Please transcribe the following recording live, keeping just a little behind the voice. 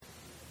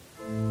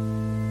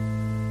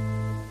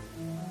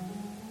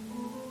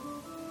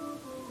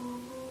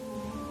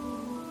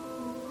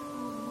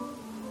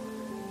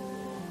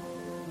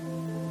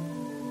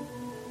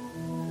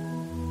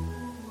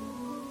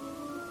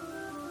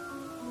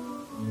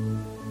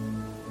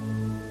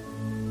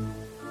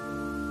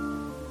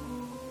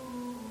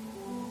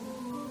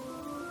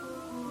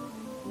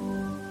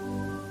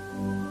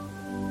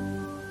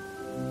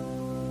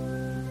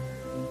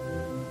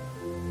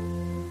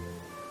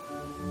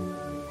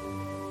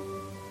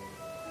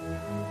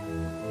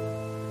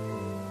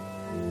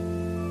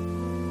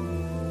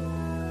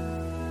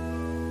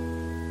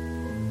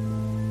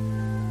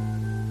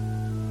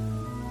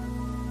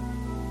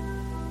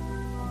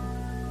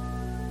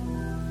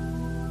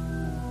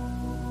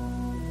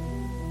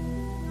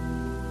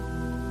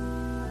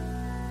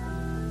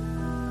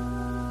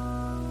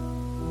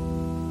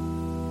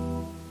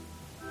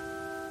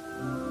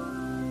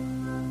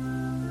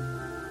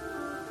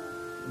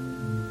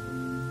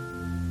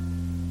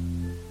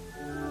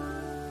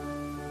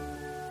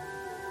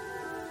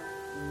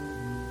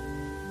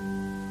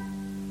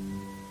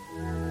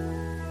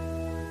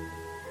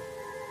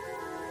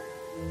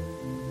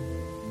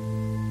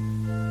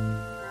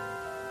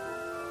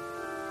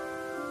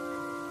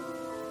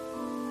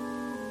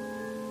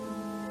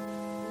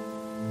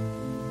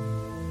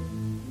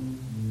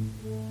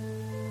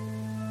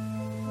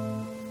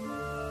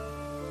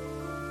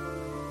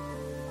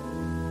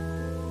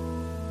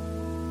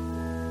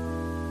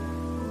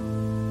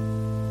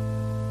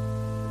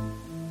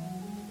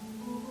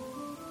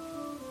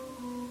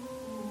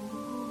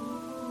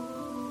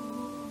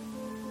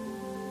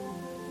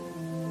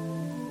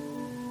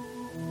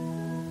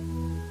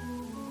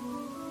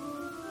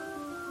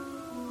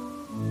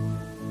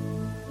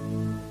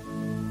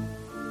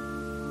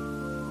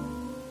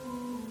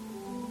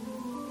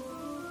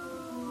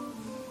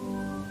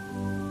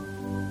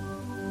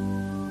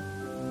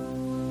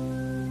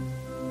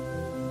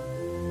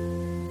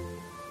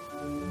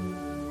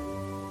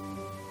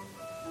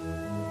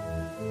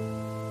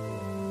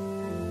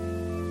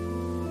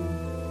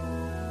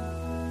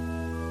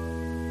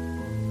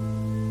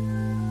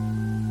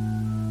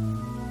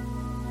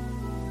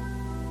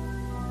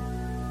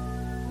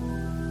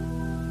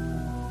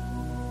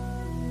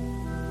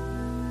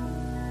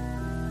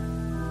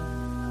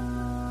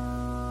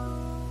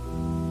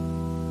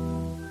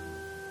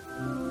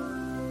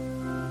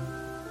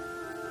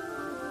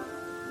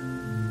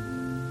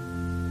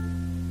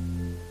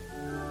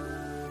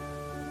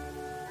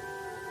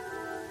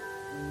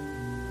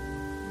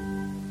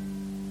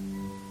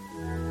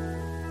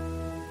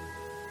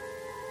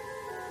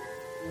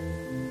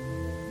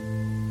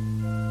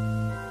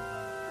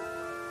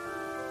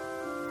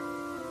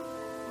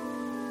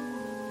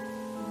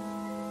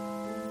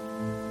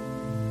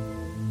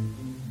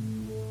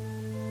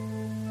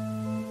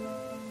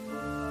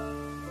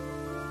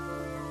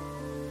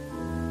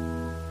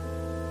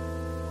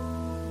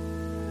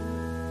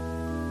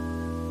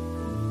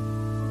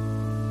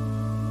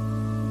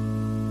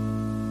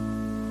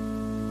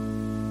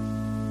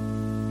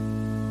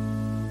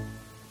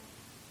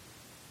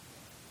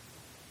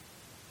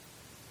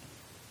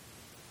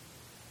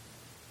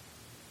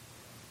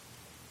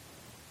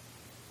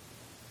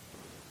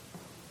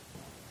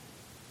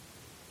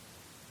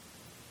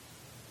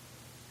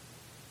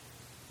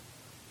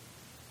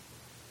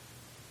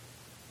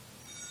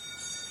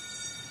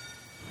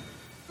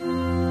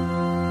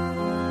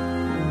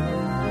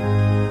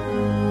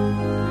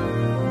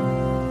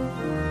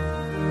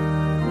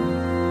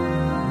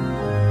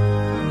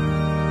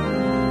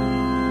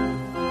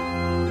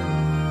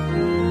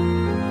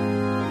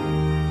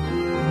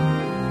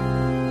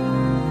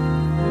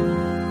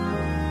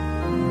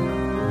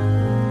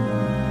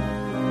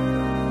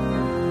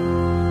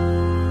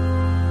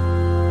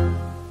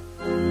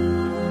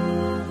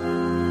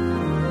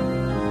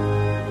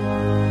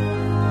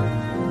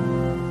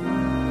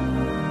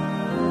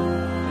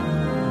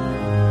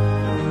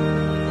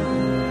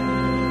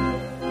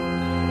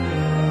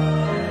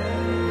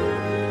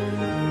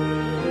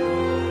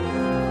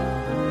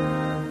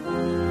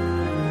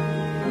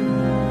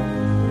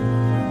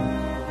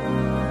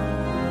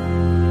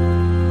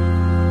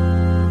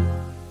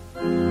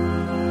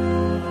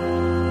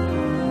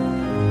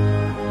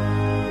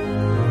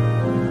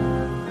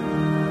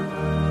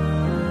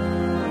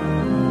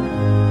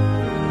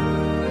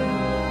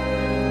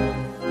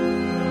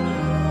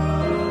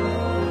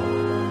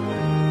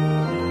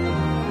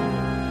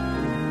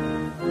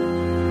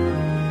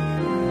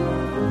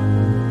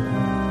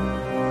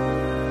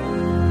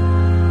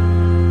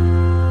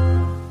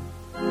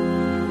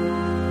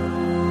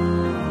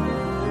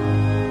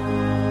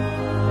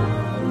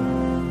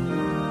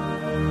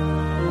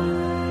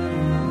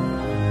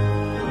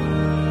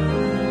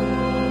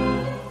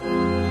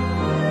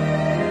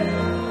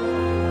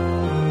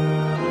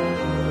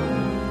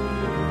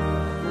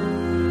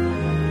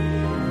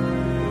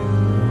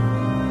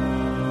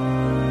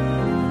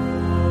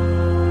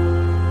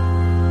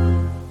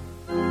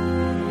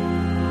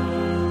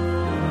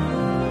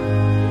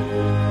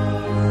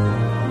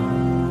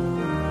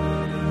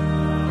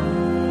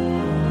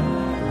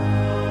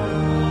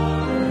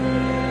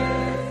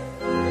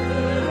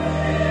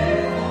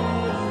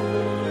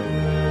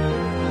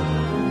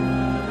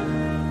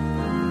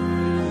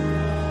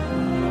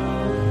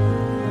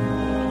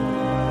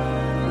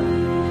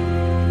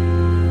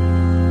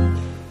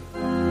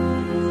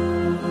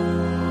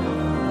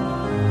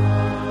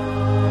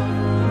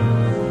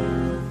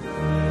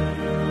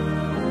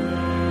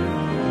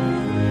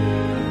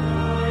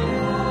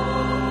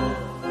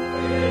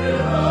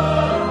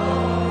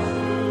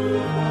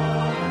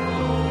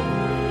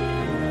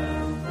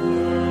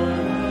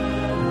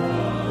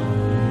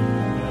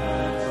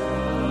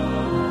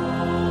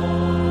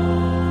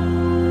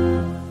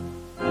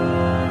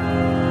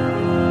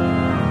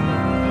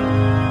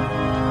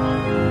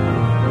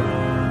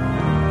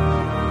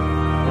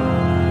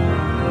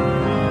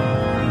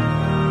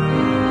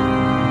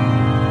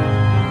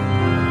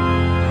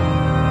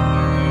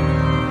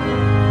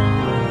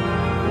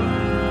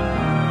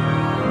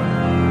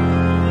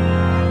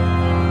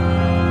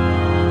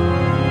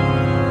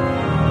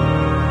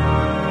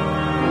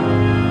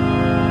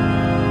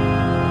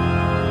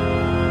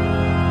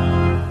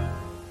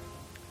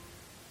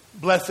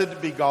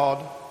Blessed be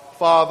God,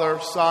 Father,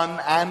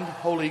 Son, and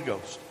Holy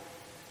Ghost.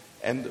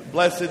 And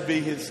blessed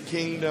be his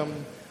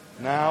kingdom,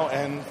 now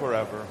and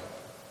forever.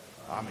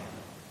 Amen.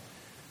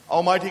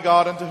 Almighty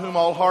God, unto whom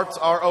all hearts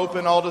are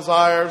open, all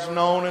desires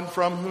known, and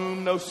from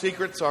whom no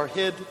secrets are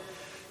hid,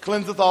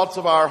 cleanse the thoughts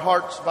of our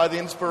hearts by the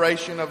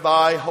inspiration of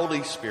thy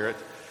Holy Spirit,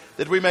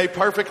 that we may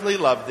perfectly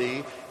love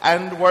thee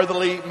and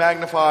worthily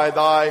magnify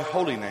thy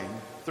holy name,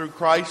 through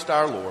Christ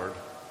our Lord.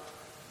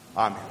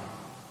 Amen.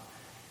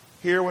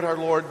 Hear what our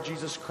Lord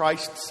Jesus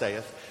Christ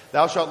saith.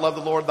 Thou shalt love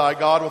the Lord thy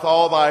God with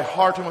all thy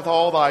heart and with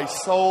all thy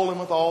soul and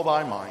with all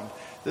thy mind.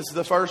 This is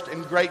the first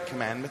and great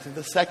commandment, and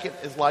the second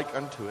is like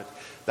unto it.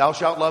 Thou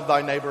shalt love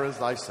thy neighbor as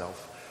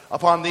thyself.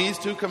 Upon these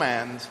two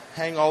commands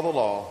hang all the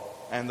law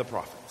and the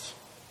prophets.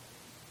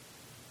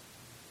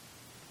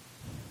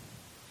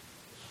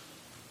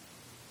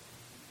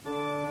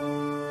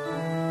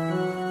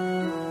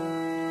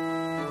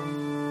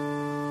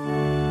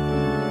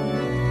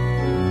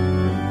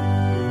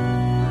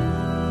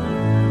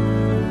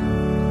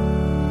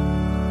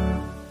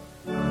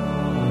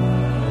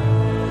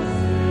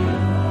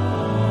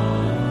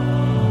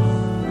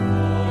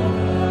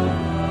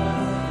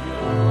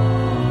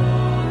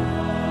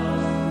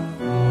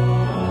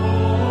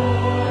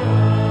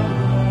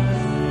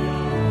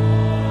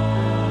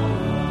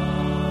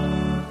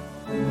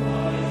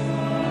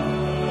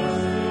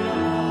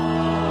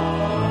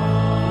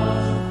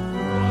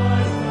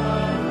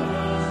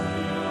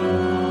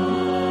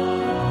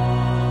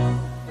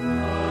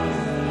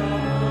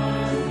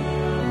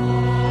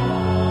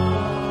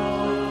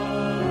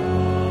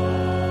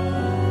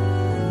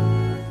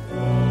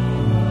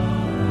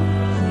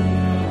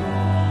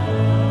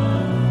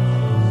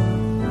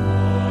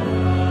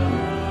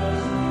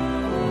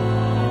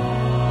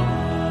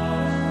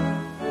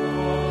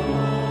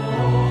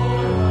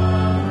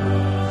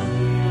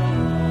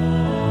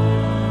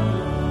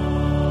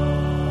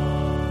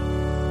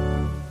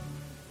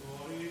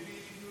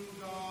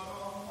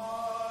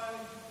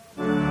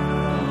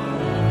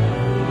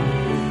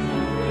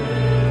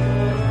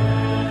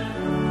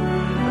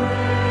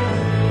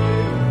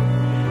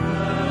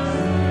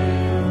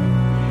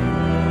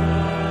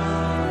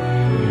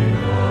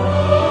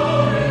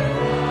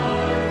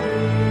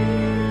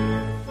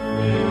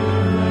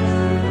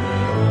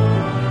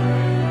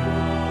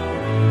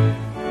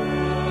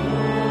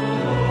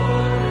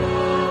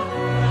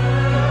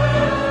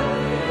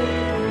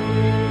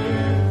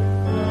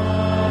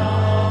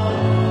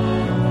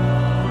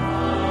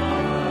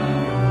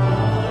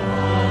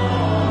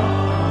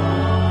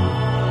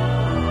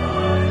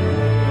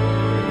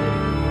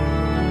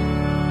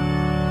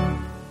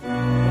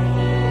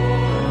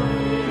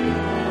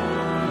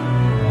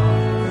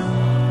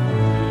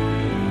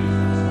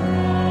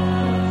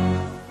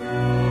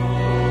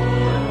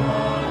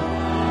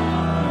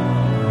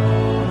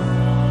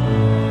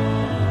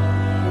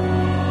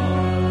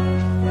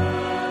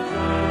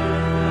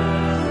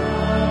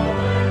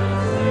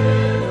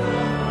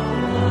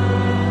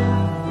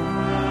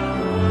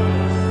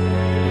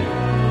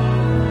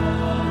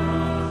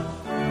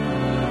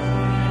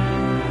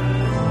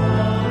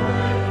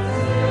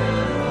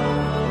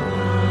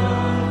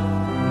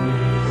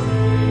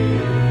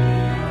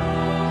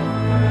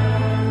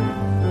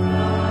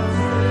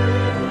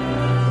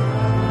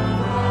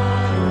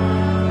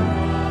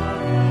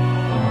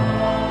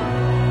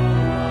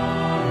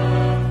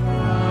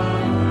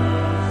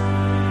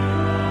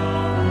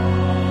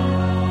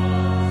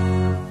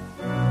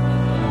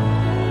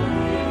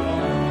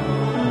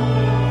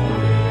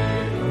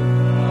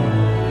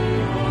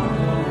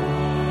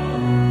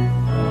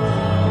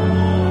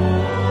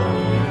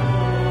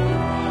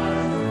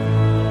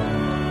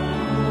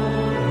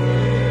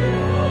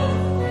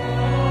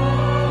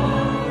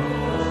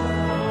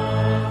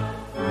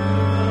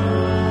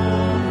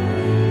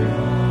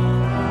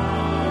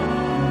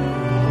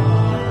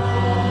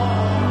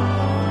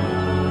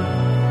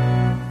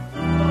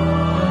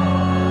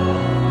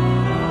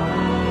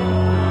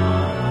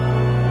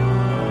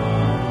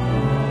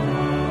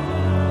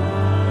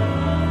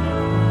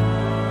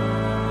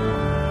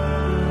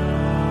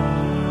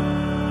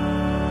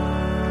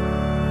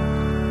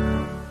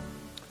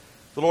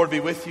 The Lord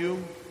be with you.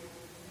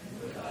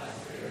 And with thy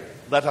spirit.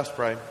 Let us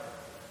pray.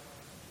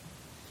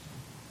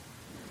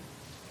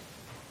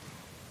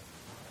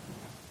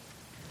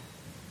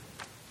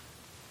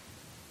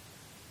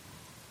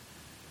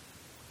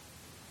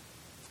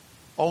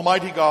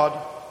 Almighty God,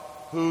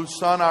 whose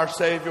Son, our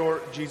Savior,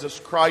 Jesus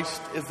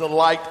Christ, is the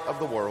light of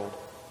the world,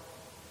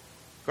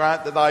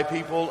 grant that thy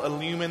people,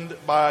 illumined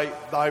by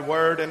thy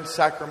word and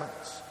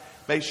sacraments,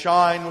 may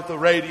shine with the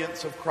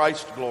radiance of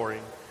Christ's glory,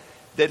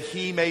 that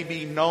he may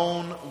be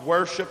known,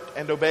 worshipped,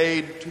 and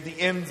obeyed to the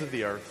ends of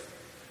the earth,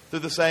 through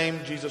the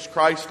same Jesus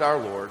Christ our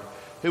Lord,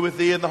 who with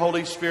thee and the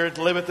Holy Spirit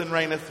liveth and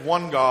reigneth,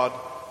 one God,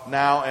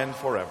 now and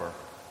forever.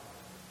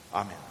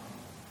 Amen.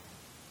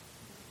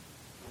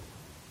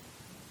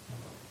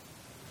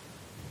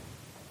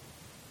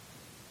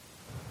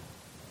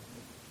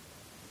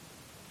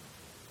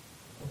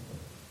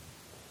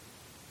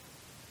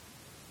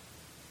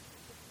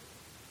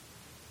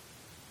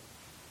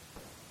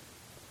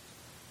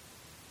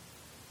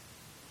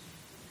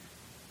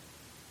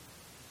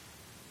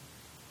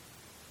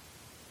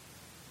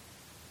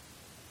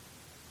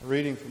 A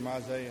reading from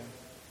Isaiah.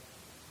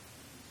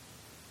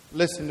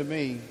 Listen to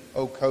me,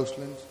 O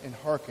coastlands, and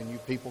hearken, you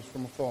peoples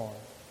from afar.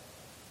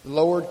 The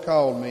Lord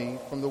called me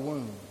from the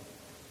womb.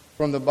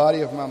 From the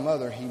body of my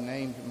mother he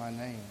named my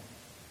name.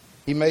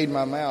 He made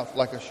my mouth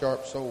like a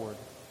sharp sword.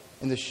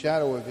 In the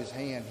shadow of his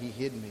hand he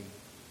hid me.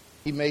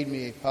 He made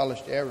me a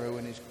polished arrow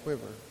in his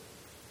quiver.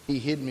 He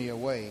hid me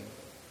away,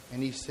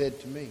 and he said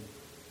to me,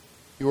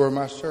 You are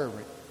my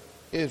servant,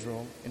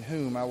 Israel, in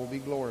whom I will be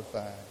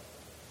glorified.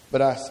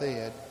 But I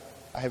said,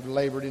 I have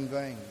labored in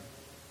vain.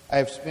 I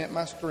have spent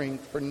my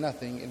strength for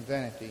nothing in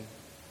vanity.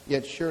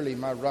 Yet surely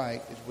my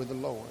right is with the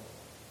Lord,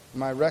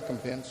 my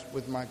recompense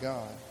with my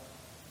God.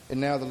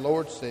 And now the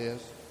Lord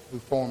says, who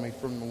formed me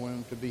from the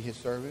womb to be his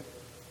servant,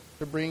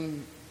 to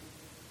bring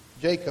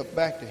Jacob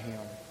back to him,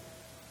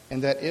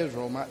 and that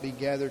Israel might be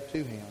gathered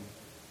to him.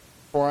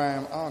 For I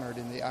am honored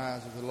in the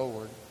eyes of the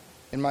Lord,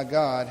 and my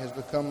God has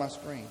become my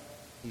strength,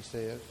 he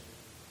says.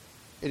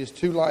 It is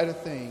too light a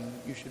thing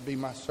you should be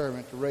my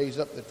servant to raise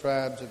up the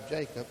tribes of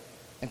Jacob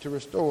and to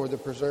restore the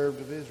preserved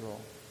of Israel.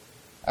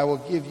 I will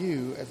give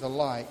you as a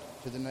light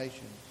to the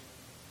nations,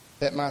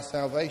 that my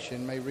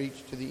salvation may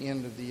reach to the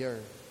end of the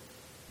earth.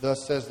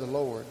 Thus says the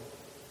Lord,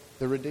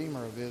 the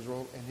Redeemer of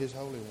Israel and his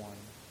Holy One,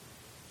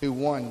 to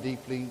one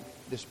deeply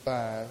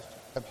despised,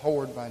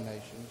 abhorred by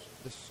nations,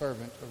 the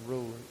servant of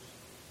rulers.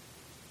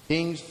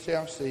 Kings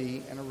shall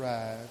see and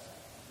arise,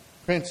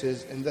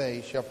 princes and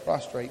they shall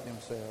prostrate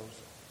themselves,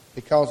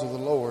 because of the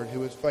Lord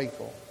who is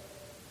faithful,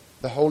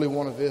 the Holy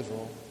One of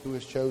Israel who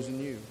has chosen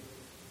you.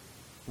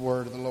 The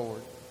word of the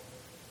Lord.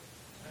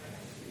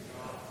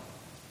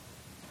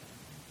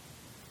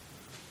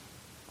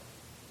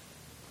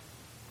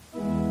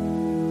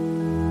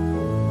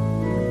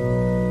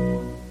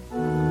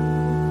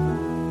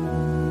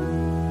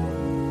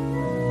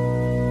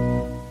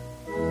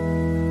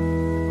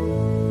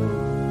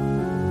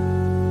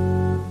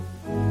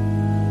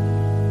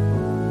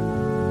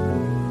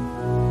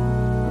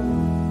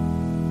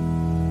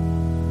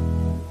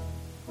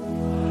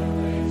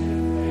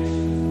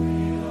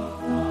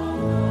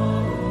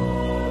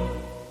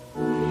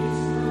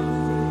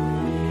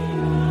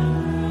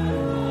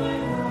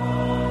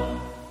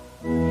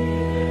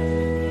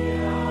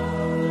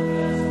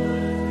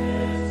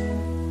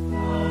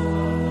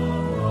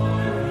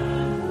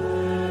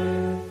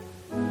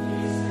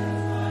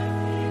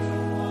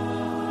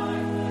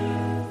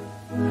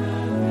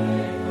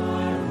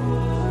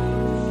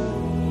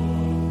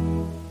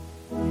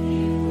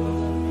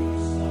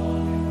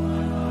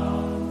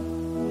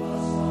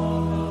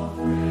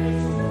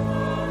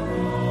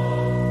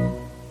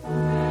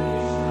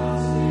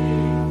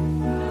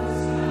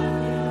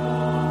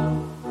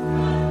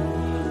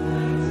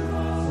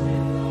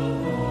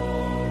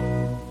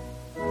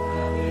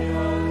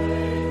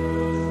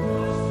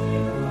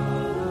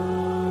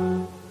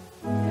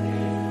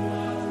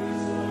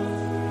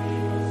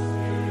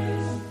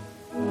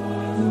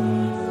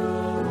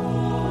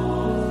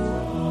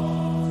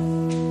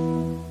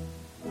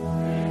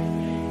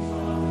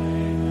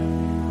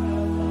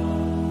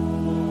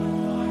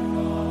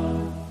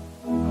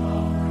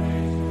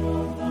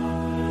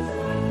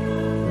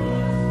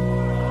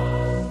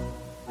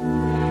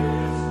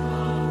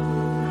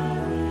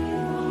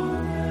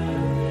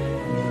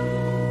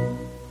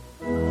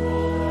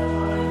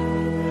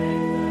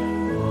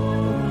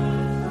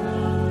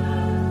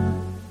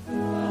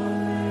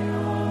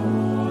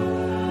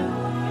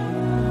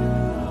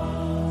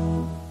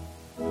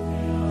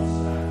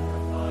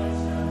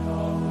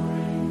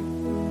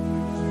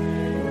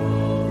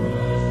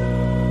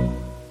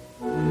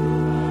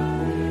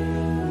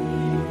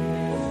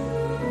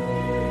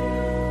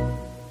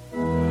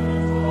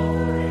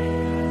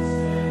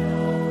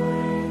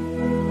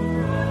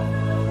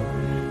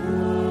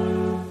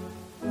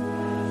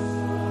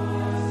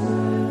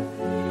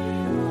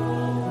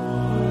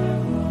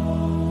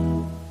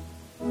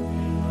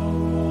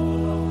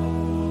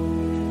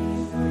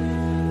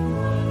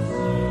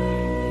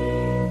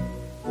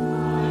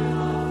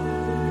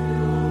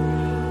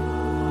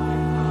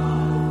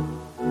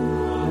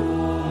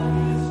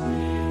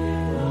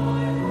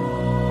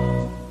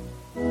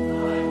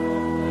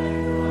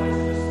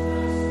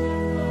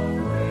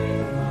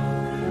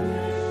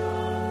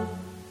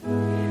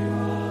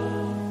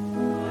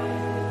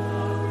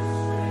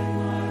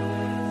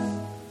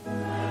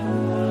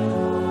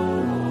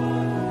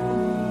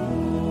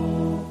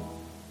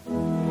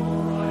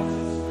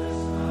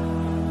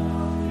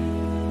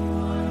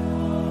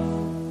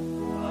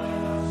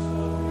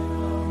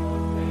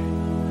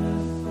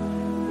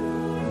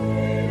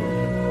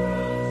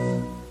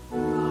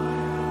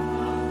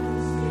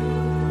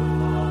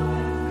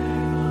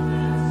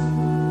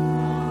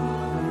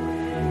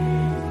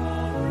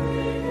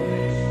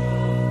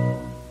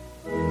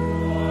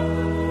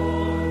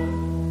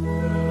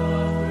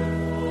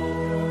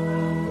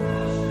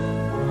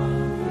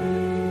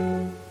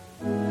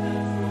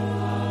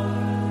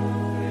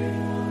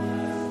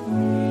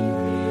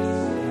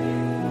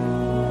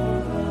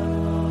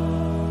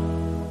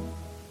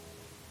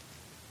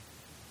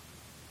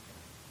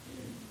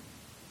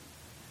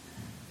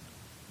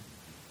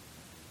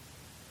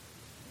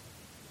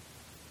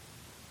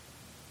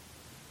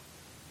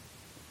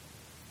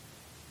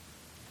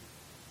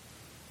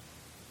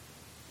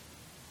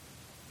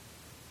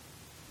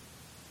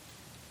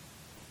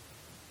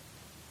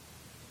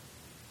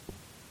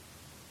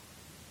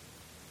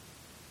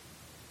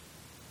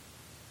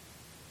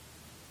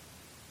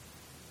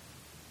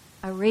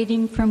 A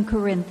reading from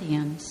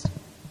Corinthians.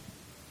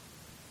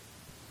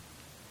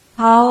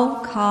 Paul,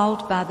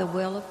 called by the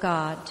will of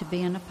God to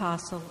be an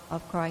apostle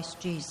of Christ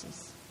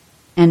Jesus,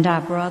 and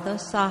our brother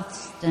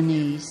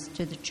Sosthenes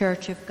to the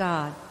church of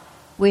God,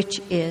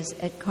 which is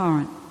at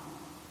Corinth,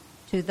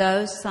 to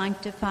those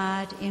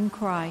sanctified in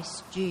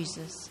Christ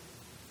Jesus,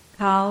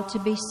 called to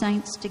be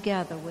saints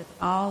together with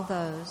all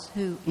those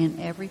who in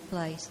every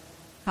place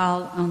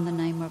call on the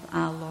name of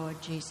our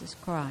Lord Jesus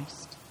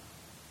Christ,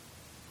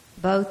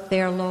 both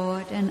their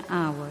Lord and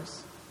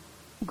ours.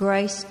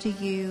 Grace to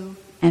you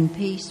and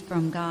peace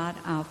from God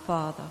our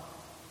Father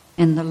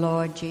and the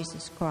Lord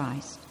Jesus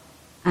Christ.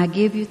 I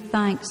give you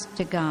thanks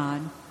to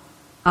God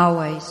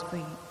always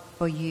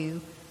for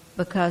you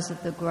because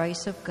of the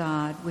grace of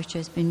God which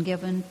has been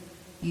given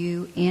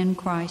you in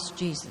Christ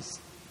Jesus,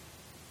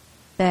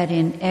 that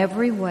in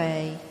every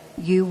way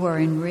you were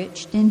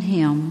enriched in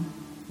him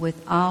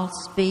with all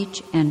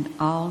speech and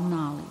all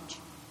knowledge,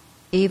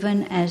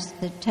 even as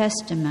the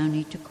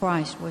testimony to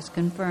Christ was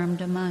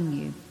confirmed among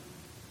you,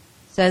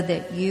 so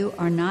that you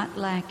are not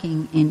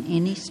lacking in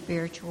any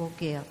spiritual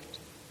gift.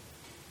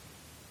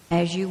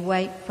 As you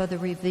wait for the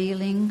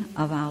revealing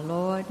of our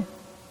Lord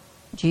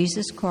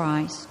Jesus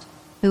Christ,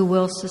 who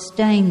will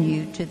sustain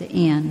you to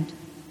the end,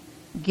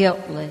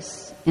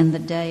 guiltless in the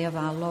day of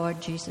our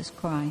Lord Jesus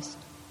Christ.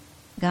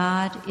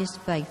 God is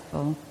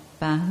faithful,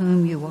 by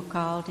whom you were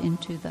called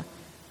into the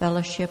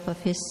fellowship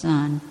of his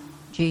Son,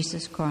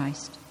 Jesus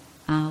Christ,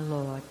 our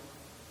Lord.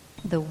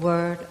 The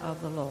word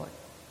of the Lord.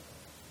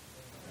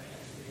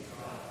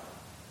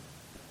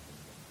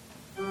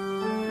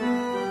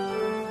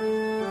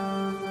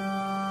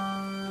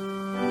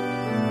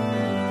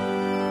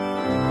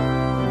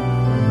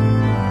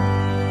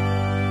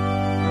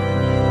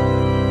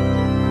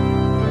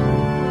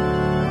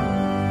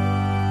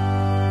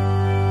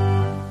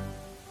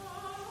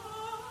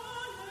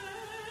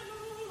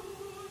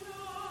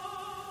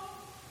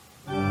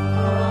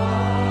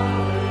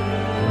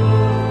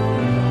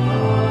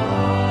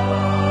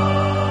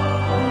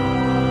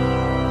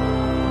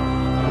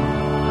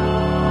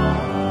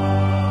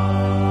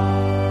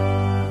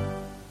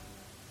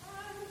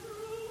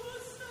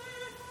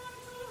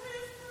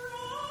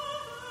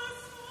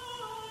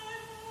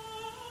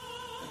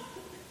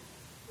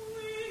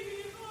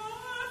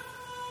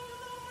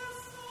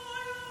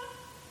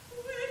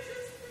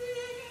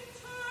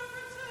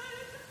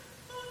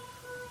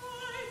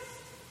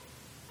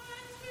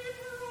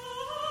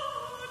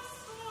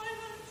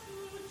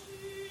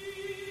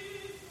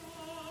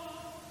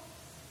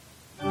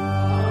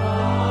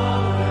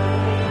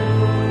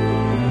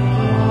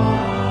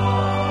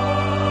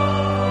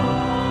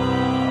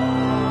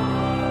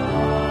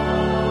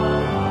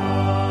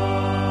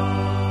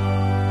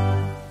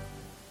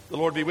 The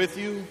Lord be with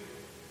you,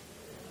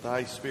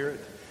 thy spirit.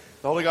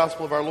 The Holy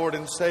Gospel of our Lord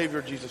and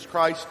Savior, Jesus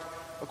Christ,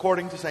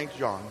 according to St.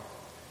 John.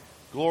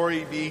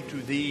 Glory be to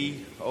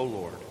thee, O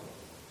Lord.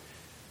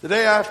 The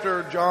day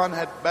after John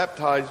had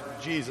baptized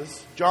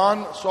Jesus,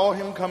 John saw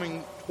him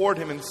coming toward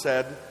him and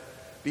said,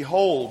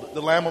 Behold,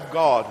 the Lamb of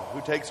God,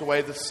 who takes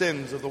away the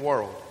sins of the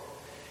world.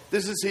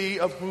 This is he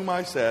of whom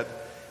I said,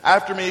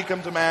 After me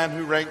comes a man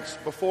who ranks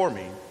before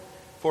me,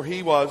 for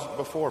he was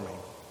before me.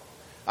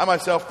 I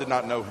myself did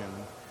not know him,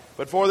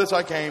 but for this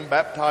I came,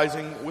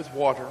 baptizing with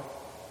water,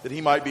 that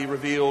he might be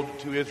revealed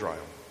to Israel.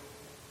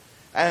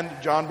 And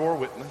John bore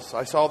witness.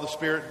 I saw the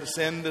Spirit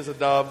descend as a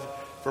dove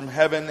from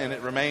heaven, and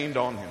it remained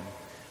on him.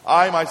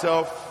 I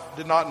myself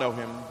did not know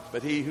him,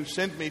 but he who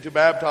sent me to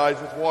baptize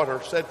with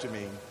water said to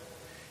me,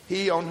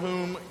 He on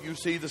whom you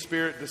see the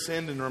Spirit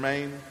descend and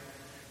remain,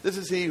 this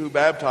is he who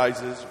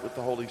baptizes with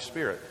the Holy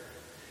Spirit.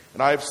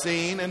 And I have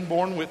seen and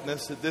borne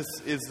witness that this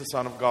is the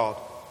Son of God.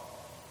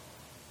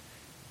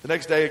 The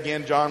next day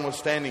again, John was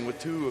standing with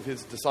two of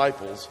his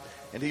disciples,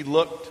 and he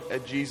looked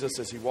at Jesus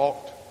as he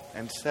walked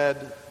and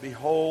said,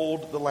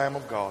 Behold the Lamb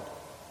of God.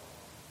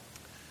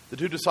 The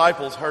two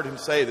disciples heard him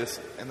say this,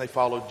 and they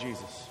followed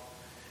Jesus.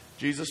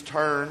 Jesus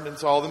turned and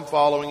saw them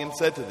following and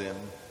said to them,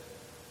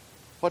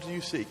 What do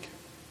you seek?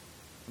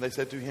 And they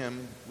said to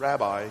him,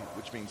 Rabbi,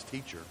 which means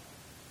teacher,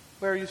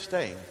 where are you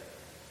staying?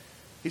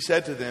 He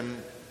said to them,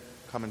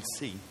 Come and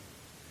see.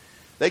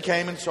 They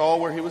came and saw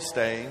where he was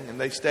staying, and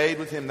they stayed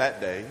with him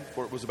that day,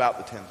 for it was about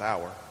the 10th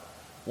hour.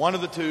 One of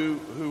the two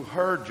who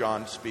heard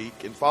John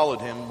speak and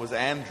followed him was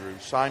Andrew,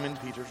 Simon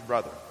Peter's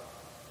brother.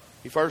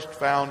 He first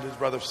found his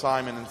brother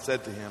Simon and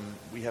said to him,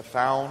 We have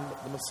found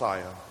the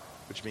Messiah,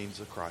 which means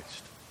the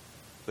Christ.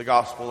 The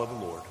Gospel of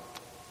the Lord.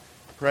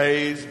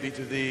 Praise be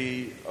to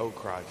thee, O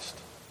Christ.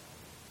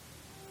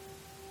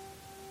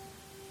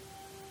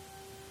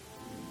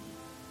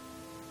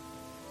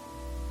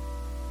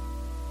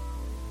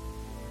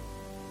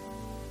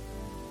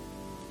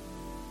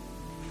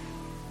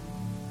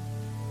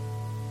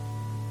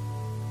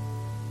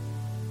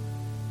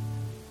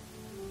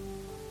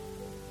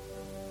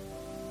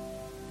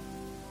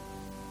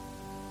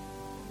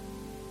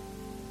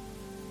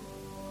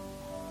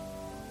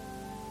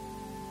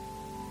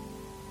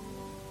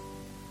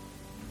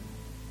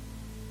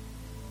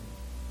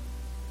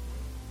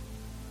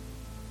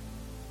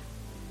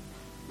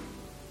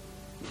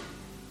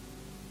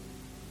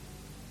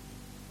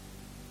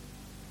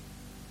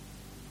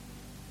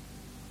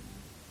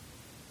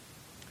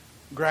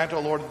 Grant, O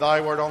Lord, that thy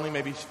word only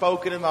may be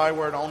spoken and thy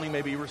word only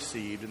may be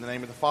received. In the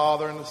name of the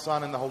Father, and the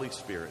Son, and the Holy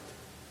Spirit.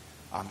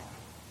 Amen.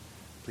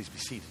 Please be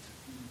seated.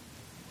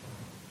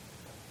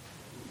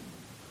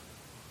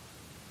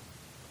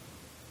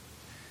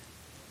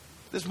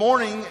 This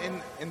morning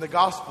in the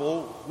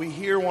Gospel, we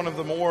hear one of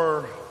the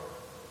more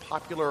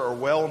popular or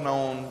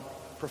well-known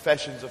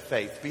professions of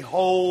faith.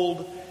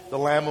 Behold the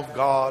Lamb of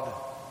God.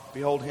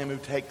 Behold him who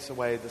takes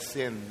away the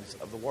sins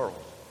of the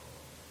world.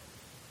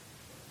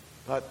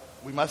 But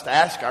we must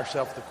ask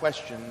ourselves the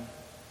question,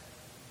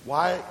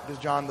 why does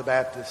John the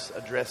Baptist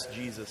address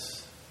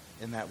Jesus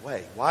in that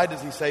way? Why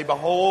does he say,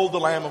 behold the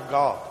Lamb of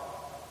God?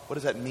 What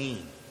does that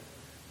mean?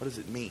 What does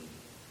it mean?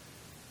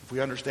 If we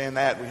understand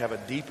that, we have a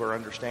deeper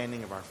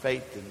understanding of our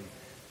faith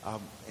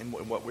and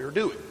what we're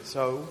doing.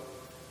 So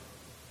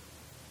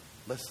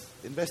let's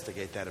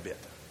investigate that a bit.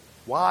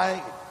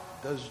 Why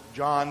does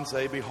John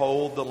say,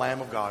 behold the Lamb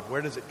of God?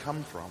 Where does it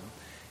come from?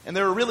 And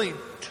there are really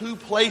two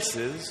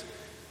places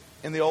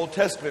in the Old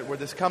Testament where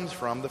this comes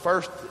from. The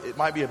first, it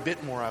might be a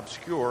bit more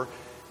obscure,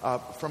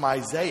 from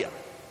Isaiah,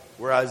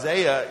 where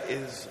Isaiah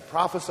is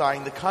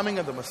prophesying the coming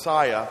of the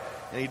Messiah,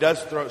 and he does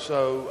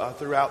so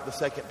throughout the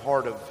second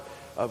part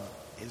of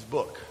his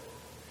book.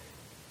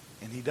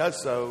 And he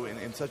does so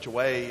in such a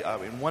way,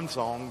 in one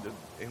song,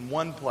 in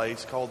one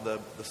place called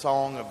the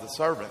Song of the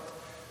Servant.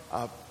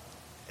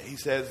 He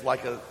says,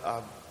 like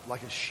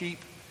a sheep,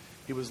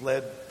 he was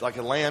led, like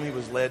a lamb, he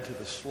was led to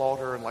the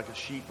slaughter, and like a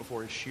sheep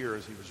before his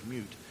shearers, he was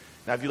mute.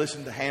 Now, if you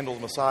listen to Handel's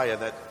Messiah,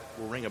 that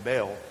will ring a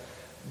bell.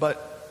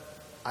 But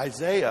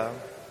Isaiah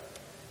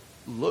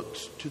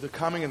looks to the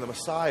coming of the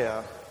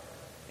Messiah,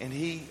 and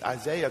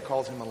Isaiah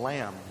calls him a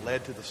lamb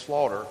led to the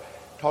slaughter,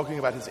 talking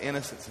about his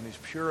innocence and his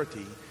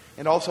purity,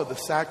 and also the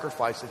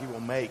sacrifice that he will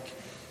make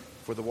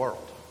for the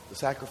world. The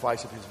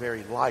sacrifice of his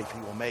very life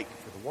he will make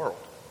for the world.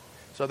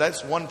 So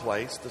that's one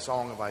place, the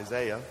Song of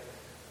Isaiah.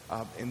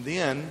 And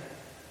then,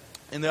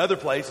 in the other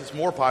place, it's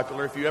more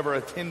popular. If you ever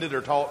attended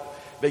or taught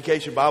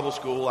Vacation Bible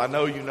School, I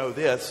know you know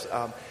this.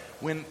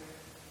 When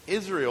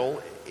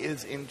Israel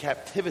is in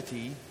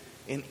captivity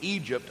in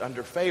Egypt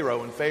under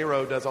Pharaoh, and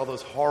Pharaoh does all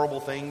those horrible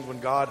things when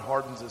God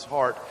hardens his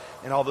heart,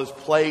 and all those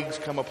plagues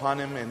come upon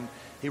him, and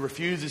he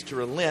refuses to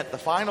relent. The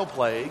final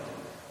plague,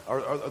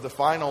 or the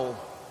final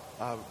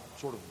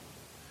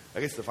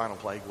the final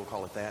plague, we'll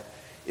call it that,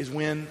 is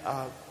when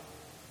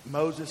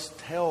Moses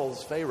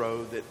tells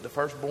Pharaoh that the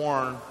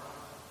firstborn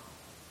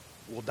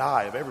will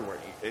die of everywhere.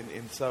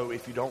 And so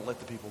if you don't let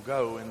the people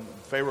go, and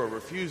Pharaoh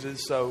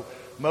refuses, so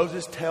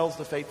Moses tells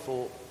the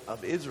faithful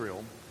of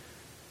Israel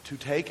to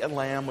take a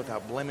lamb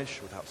without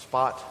blemish, without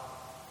spot,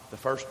 the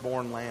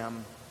firstborn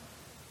lamb,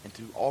 and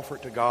to offer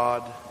it to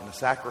God in a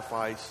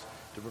sacrifice,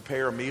 to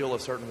prepare a meal a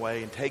certain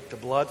way, and take the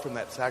blood from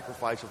that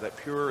sacrifice of that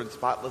pure and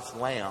spotless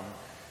lamb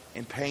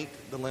and paint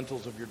the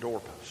lintels of your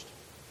doorpost.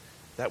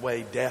 That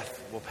way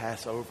death will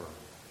pass over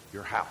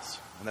your house.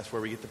 And that's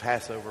where we get the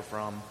Passover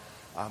from,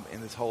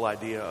 in this whole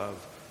idea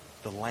of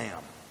the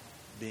lamb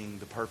being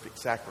the perfect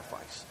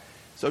sacrifice.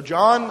 So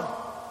John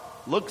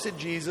looks at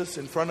Jesus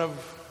in front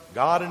of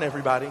God and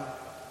everybody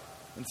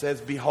and says,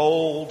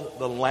 behold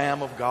the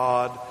Lamb of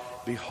God,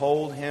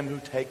 behold him who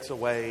takes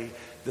away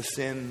the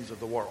sins of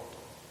the world.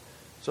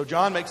 So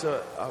John makes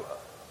a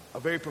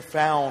very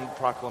profound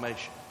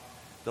proclamation.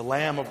 The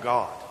Lamb of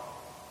God,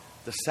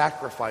 the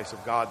sacrifice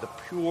of God, the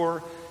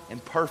pure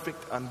and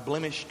perfect,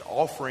 unblemished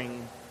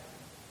offering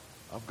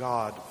of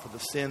God for the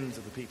sins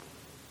of the people.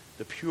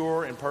 The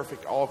pure and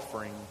perfect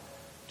offering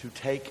to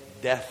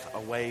take death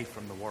away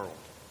from the world.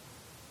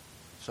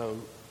 So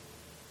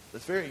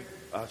this very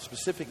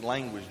specific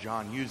language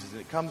John uses,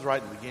 and it comes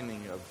right in the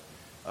beginning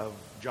of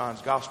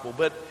John's gospel.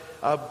 But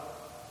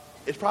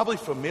it's probably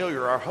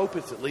familiar, I hope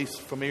it's at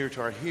least familiar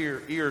to our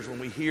ears when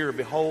we hear,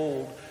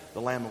 behold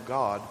the Lamb of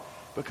God,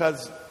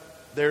 because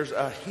there's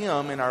a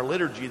hymn in our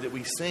liturgy that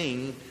we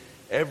sing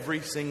every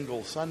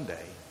single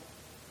Sunday.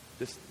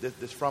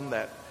 This from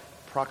that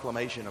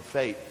proclamation of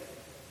faith,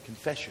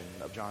 confession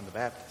of John the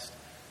Baptist.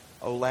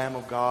 O Lamb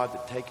of God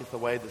that taketh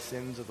away the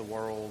sins of the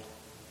world,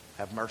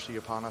 have mercy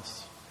upon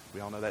us. We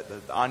all know that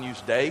the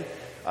Agnus Dei,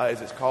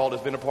 as it's called,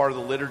 has been a part of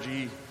the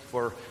liturgy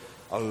for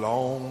a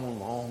long,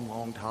 long,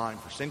 long time,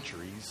 for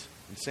centuries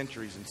and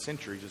centuries and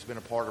centuries. It's been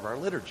a part of our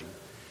liturgy.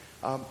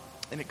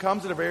 And it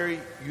comes in a very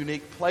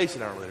unique place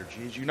in our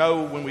liturgy. As you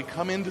know, when we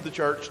come into the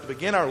church to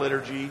begin our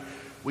liturgy,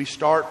 we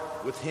start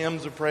with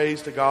hymns of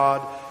praise to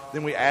God.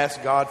 Then we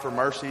ask God for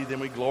mercy. Then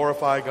we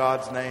glorify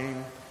God's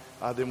name.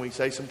 Then we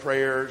say some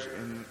prayers.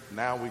 And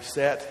now we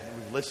sit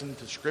and we listen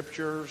to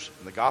scriptures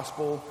and the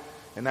gospel.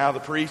 And now the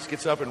priest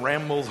gets up and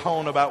rambles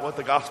on about what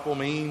the gospel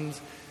means.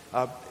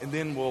 And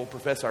then we'll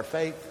profess our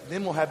faith.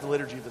 Then we'll have the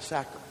liturgy of the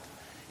sacrament.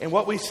 And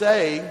what we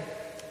say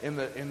in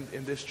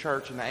this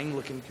church, in the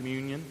Anglican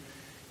communion,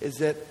 is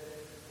that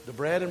the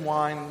bread and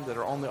wine that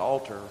are on the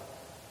altar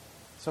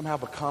somehow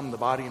become the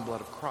body and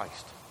blood of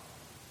Christ.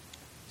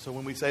 So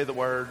when we say the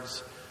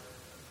words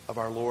of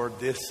our Lord,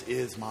 this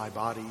is my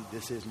body,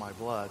 this is my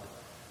blood,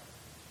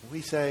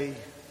 we say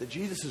that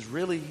Jesus is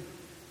really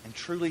and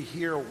truly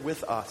here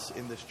with us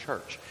in this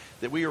church.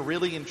 That we are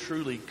really and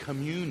truly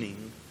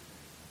communing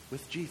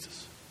with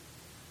Jesus.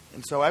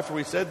 And so after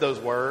we said those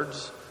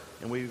words,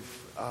 and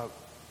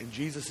and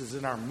Jesus is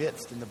in our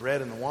midst in the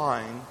bread and the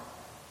wine,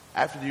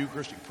 after the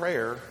Eucharistic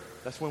prayer,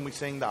 that's when we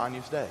sing the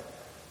Agnus Dei.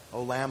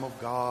 O Lamb of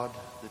God,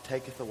 that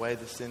taketh away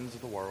the sins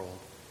of the world,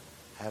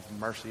 have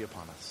mercy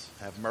upon us.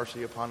 Have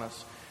mercy upon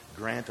us.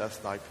 Grant us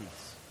thy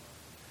peace.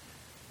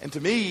 And to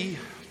me,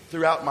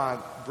 throughout my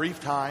brief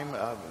time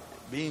of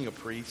being a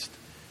priest,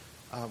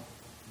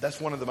 that's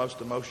one of the most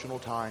emotional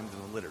times in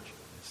the liturgy.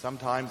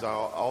 Sometimes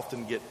I'll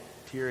often get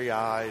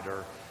teary-eyed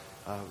or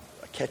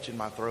a catch in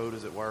my throat,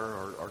 as it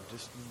were, or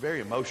just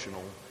very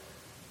emotional,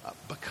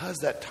 because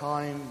that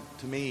time,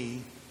 to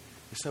me,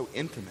 is so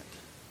intimate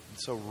and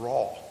so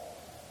raw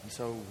and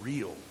so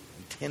real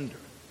and tender.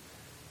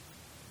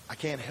 I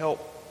can't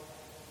help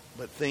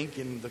but think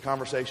in the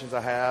conversations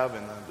I have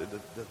and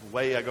the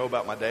way I go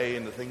about my day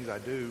and the things I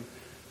do,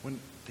 when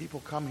people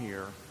come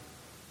here,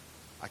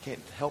 I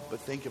can't help but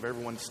think of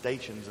everyone's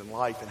stations in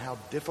life and how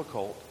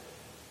difficult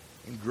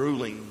and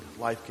grueling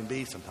life can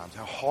be sometimes,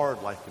 how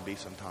hard life can be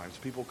sometimes.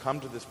 People come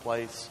to this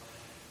place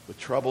with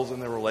troubles in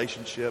their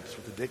relationships,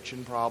 with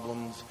addiction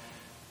problems,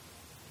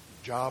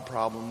 job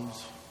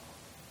problems.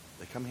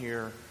 They come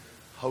here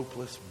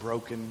hopeless,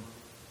 broken,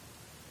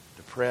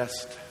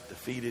 depressed,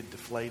 defeated,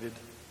 deflated.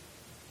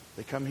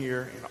 They come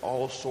here in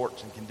all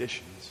sorts and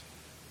conditions.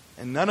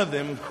 And none of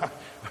them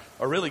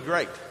are really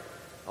great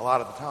a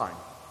lot of the time.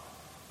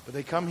 But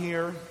they come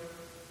here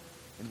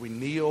and we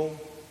kneel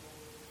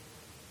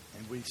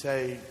and we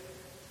say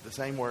the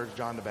same words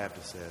John the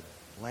Baptist said,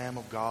 Lamb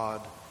of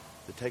God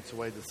that takes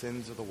away the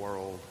sins of the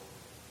world,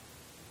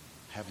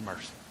 have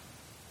mercy.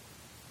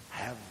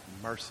 Have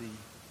mercy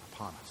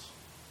upon us.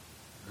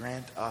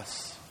 Grant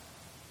us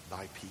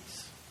thy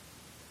peace.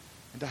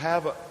 And to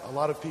have a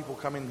lot of people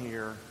come in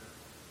here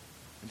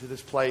into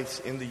this place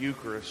in the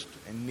Eucharist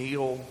and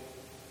kneel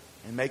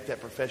and make that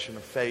profession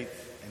of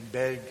faith and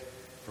beg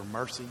for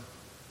mercy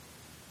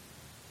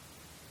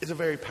is a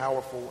very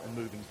powerful and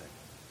moving thing.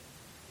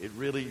 It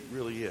really,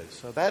 really is.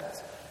 So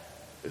that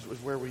is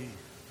where we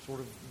sort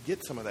of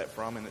get some of that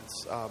from, and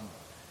it's a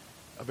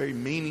very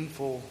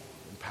meaningful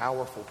and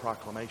powerful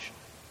proclamation.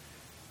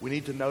 We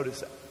need to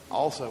notice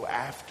also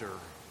after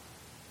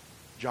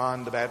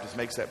John the Baptist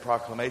makes that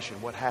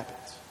proclamation, what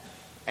happens?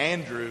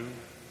 Andrew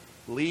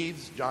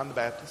leads John the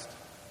Baptist,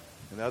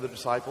 and the other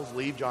disciples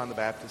leave John the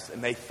Baptist,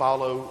 and they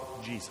follow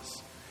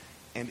Jesus.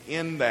 And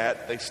in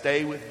that, they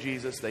stay with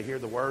Jesus, they hear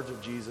the words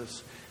of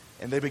Jesus,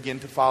 and they begin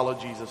to follow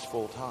Jesus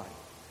full time.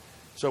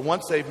 So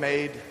once they've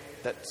made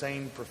that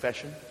same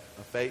profession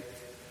of faith,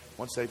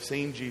 once they've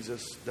seen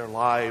Jesus, their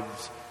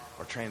lives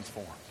are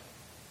transformed.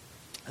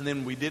 And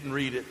then we didn't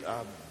read it,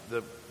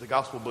 the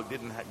gospel book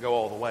didn't go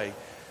all the way,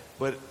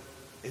 but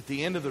at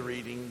the end of the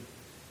reading,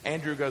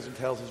 Andrew goes and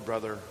tells his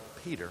brother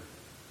Peter,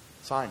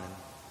 Simon,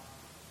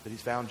 that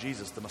he's found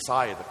Jesus, the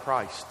Messiah, the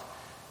Christ.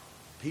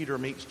 Peter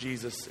meets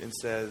Jesus and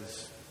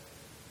says,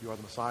 you are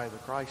the Messiah, the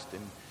Christ.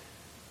 And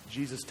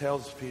Jesus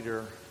tells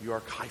Peter, you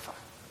are Kepha.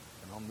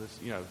 And on this,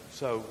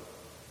 so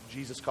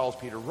Jesus calls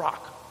Peter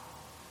Rock.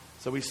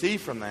 So we see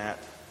from that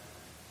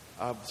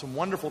some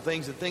wonderful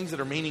things and things that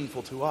are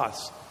meaningful to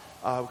us.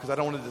 Because I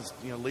don't want to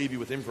just leave you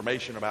with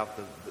information about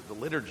the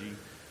liturgy.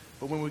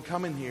 But when we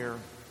come in here,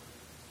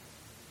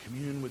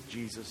 commune with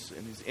Jesus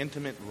in these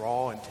intimate,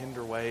 raw, and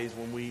tender ways,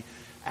 when we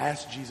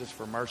ask Jesus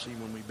for mercy,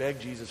 when we beg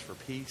Jesus for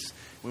peace,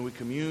 when we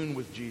commune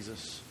with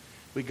Jesus,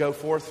 we go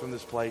forth from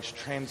this place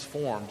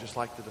transformed, just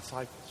like the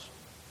disciples.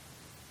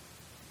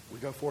 We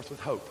go forth with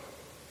hope,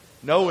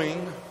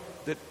 knowing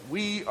that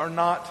we are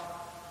not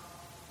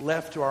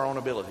left to our own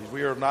abilities.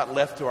 We are not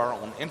left to our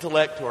own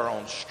intellect, to our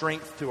own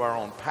strength, to our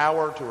own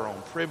power, to our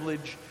own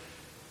privilege.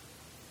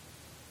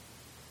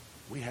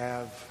 We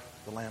have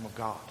the Lamb of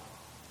God,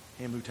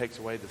 Him who takes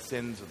away the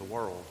sins of the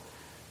world.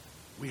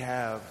 We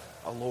have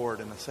a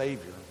Lord and a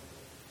Savior.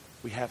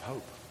 We have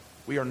hope.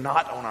 We are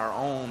not on our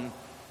own.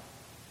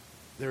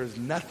 There is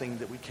nothing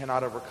that we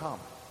cannot overcome.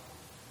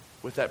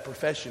 With that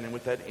profession and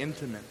with that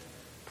intimate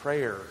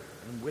prayer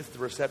and with the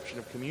reception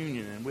of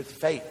communion and with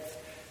faith,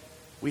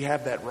 we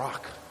have that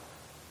rock.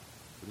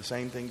 The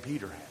same thing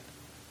Peter had,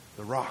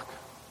 the rock.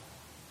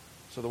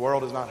 So the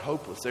world is not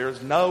hopeless. There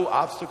is no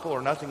obstacle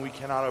or nothing we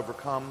cannot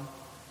overcome.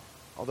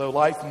 Although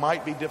life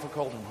might be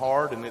difficult and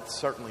hard, and it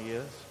certainly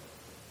is,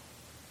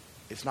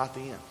 it's not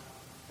the end.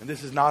 And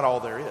this is not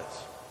all there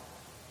is.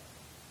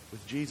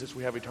 With Jesus,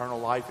 we have eternal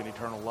life and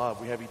eternal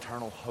love. We have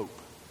eternal hope.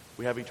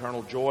 We have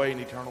eternal joy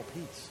and eternal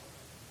peace.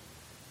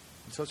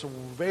 And so it's a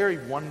very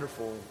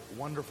wonderful,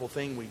 wonderful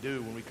thing we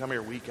do when we come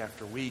here week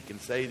after week and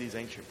say these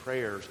ancient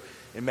prayers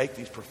and make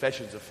these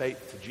professions of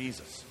faith to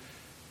Jesus.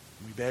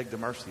 We beg the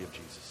mercy of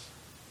Jesus.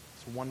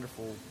 It's a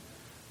wonderful,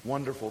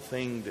 wonderful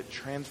thing that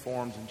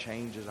transforms and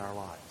changes our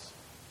lives.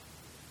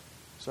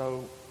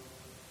 So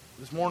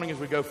this morning as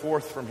we go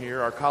forth from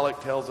here, our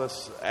collect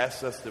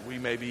asks us that we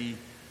may be,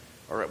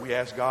 or we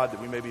ask God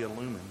that we may be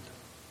illumined.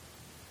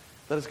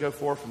 Let us go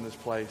forth from this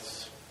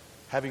place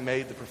having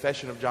made the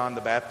profession of John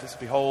the Baptist,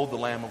 behold the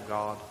Lamb of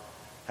God,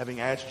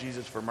 having asked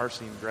Jesus for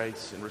mercy and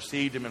grace and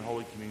received him in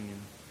Holy Communion,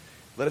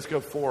 let us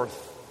go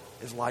forth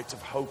as lights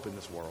of hope in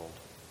this world.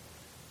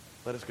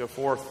 Let us go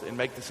forth and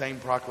make the same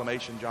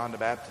proclamation John the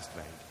Baptist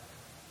made.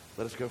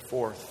 Let us go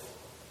forth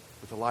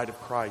with the light of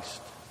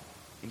Christ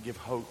and give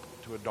hope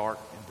to a dark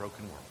and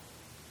broken world.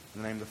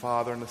 In the name of the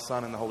Father, and the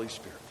Son, and the Holy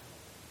Spirit.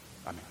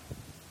 Amen.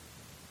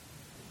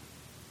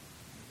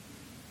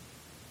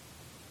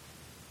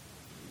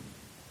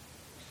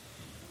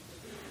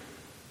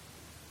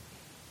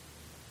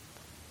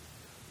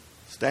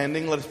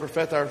 Standing, let us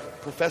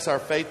profess our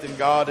faith in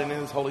God and in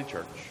His holy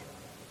church.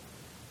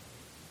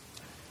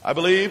 I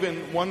believe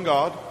in one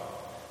God,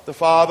 the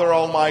Father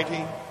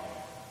Almighty,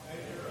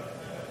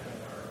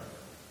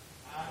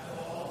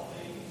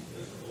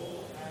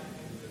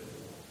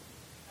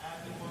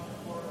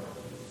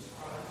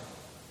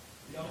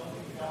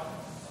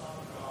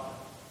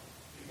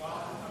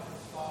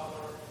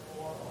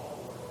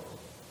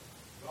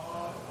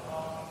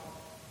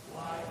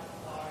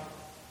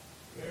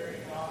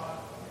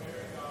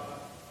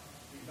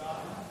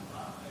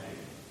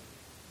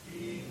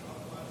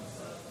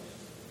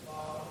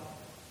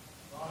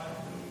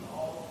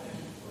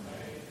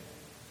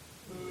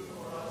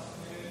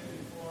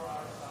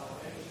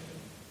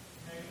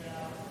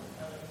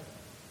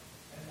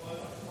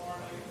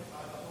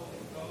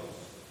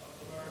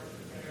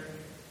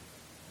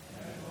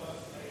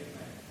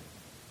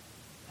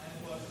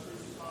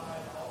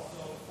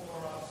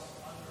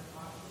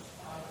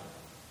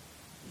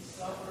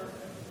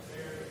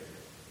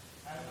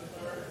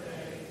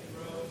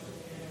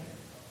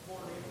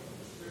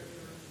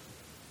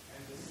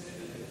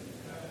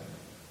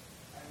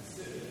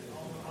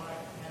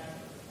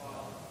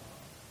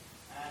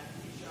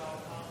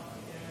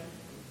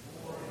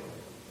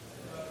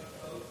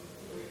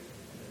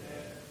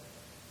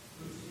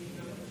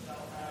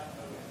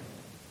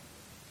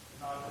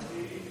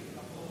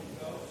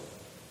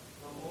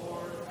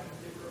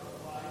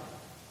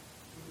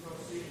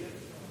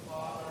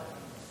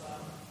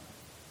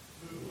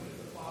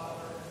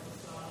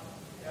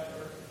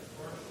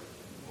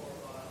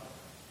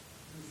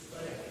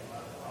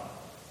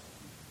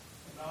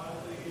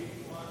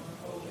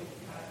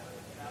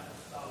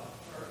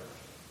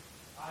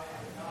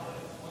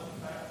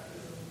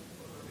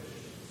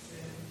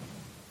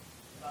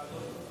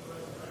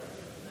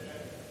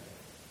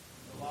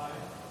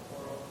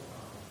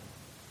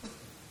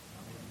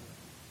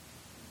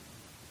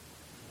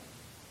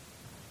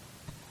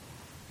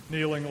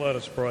 Kneeling, let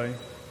us pray.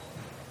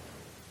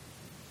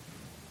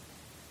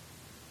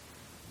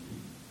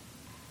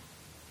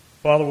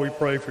 Father, we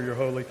pray for your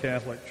holy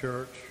Catholic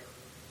Church.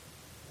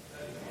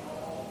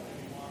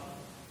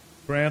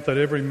 Grant that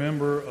every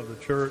member of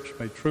the church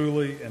may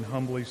truly and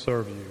humbly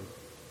serve you.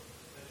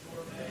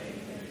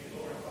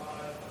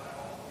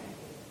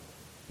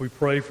 We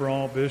pray for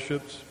all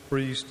bishops,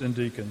 priests, and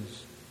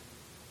deacons.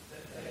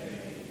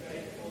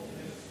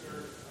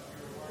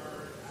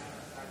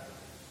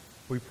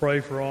 We pray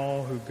for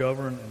all who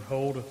govern and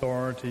hold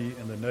authority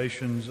in the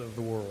nations of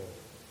the world.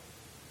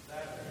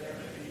 That there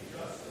may be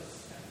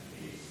justice and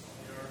peace on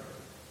the earth.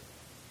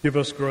 Give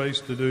us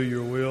grace to do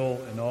your will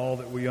in all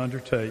that we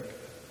undertake.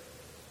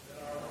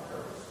 That our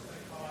works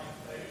may find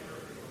favor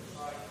in your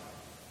sight.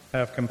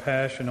 Have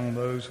compassion on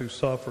those who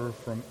suffer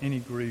from any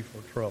grief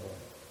or trouble.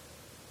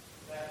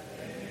 That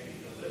they may be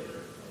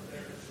delivered from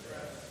their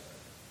distress.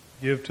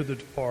 Give to the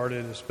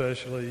departed,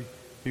 especially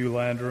Hugh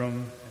Landrum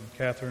and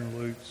Catherine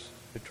Lutz,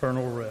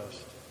 eternal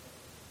rest.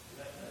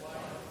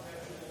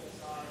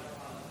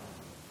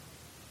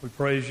 We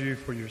praise you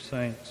for your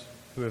saints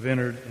who have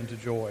entered into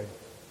joy.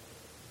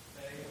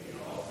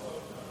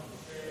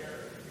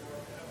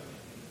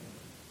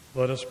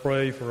 Let us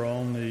pray for our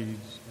own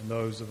needs and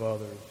those of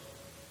others,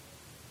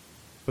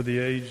 for the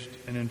aged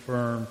and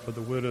infirm, for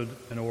the widowed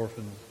and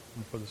orphans,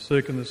 and for the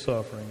sick and the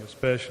suffering,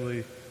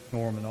 especially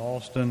Norman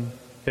Alston,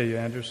 Kay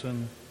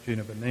Anderson,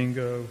 Gina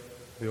Beningo,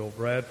 Bill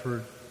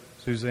Bradford,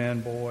 Suzanne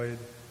Boyd,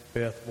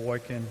 Beth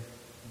Boykin,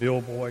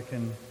 Bill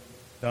Boykin,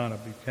 Donna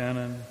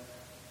Buchanan,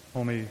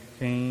 Homie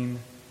Kane,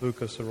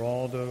 Lucas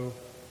Araldo,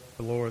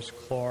 Dolores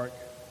Clark,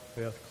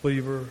 Beth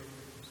Cleaver,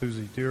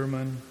 Susie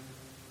Dearman,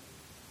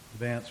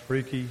 Vance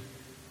Freaky,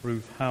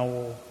 Ruth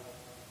Howell,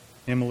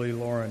 Emily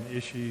Lauren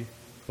Ishii,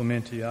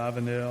 Clemente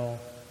Ivanell,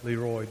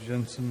 Leroy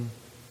Jensen,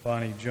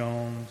 Bonnie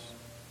Jones,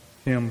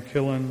 Tim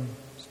Killen,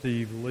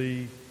 Steve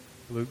Lee,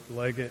 Luke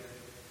Leggett,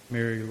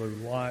 Mary Lou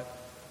Lott,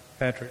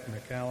 Patrick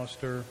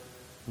McAllister,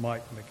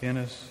 Mike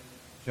McInnes,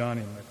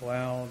 Johnny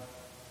McLeod,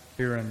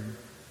 Kieran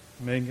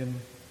Megan,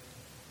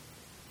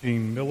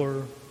 Gene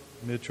Miller,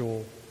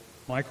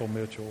 Michael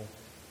Mitchell,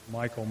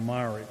 Michael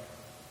Myrick,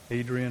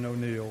 Adrian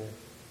O'Neill,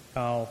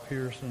 Kyle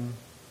Pearson,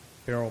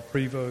 Carol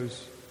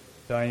Prevost,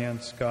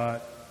 Diane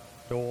Scott,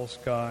 Joel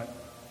Scott,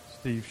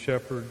 Steve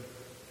Shepard,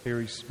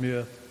 Harry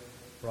Smith,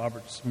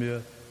 Robert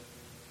Smith,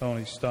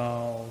 Tony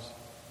Stiles,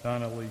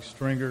 Donna Lee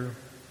Stringer,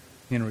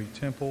 Henry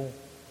Temple,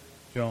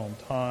 John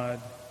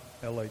Todd,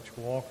 L.H.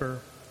 Walker,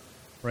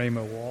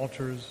 Rayma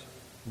Walters,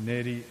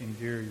 Nettie and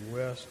Gary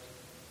West,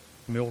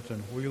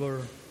 Milton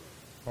Wheeler,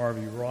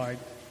 Harvey Wright,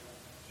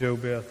 Jo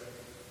Beth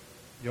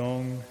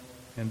Young,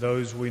 and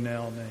those we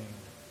now name.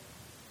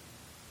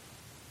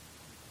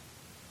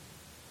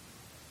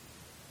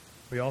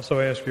 We also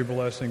ask your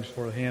blessings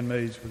for the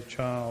handmaids with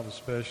child,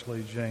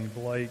 especially Jane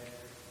Blake,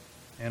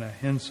 Anna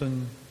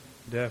Henson,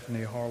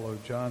 Daphne Harlow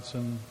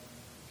Johnson,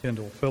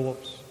 Kendall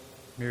Phillips,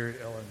 Mary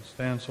Ellen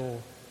Stansel,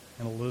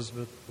 and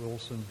Elizabeth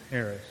Wilson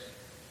Harris.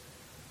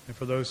 And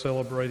for those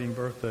celebrating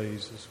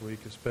birthdays this week,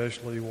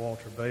 especially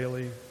Walter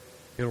Bailey,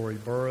 Hillary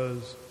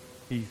Burroughs,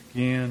 Heath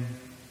Ginn,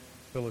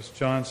 Phyllis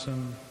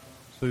Johnson,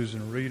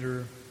 Susan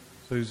Reeder,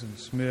 Susan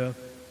Smith,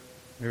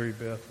 Mary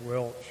Beth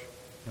Welch,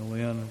 and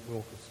Lynn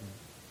Wilkinson.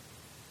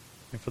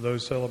 And for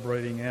those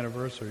celebrating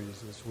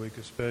anniversaries this week,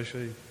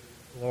 especially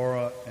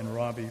Laura and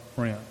Robbie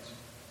Prince.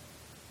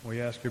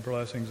 We ask your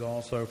blessings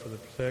also for the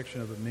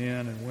protection of the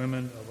men and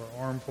women of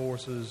our armed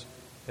forces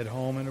at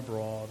home and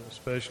abroad,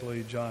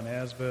 especially John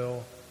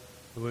Asbell,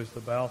 Louis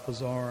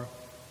Balthazar,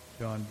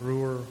 John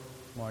Brewer,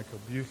 Michael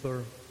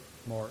Buethler,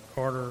 Mark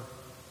Carter,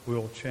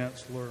 Will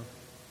Chancellor,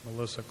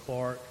 Melissa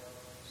Clark,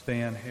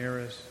 Stan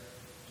Harris,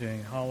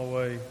 Jane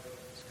Holloway,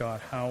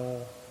 Scott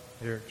Howell,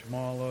 Eric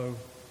Jamallo,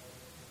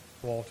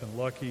 Walton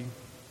Lucky,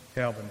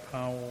 Calvin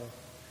Powell,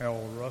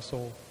 Harold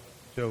Russell,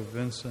 Joe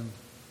Vincent,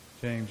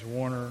 James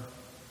Warner,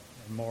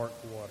 and Mark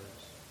Waters.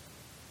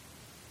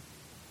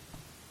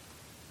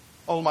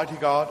 Almighty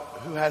God,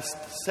 who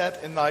hast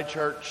set in thy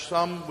church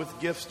some with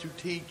gifts to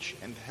teach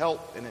and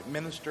help and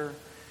administer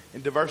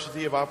in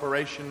diversity of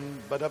operation,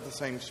 but of the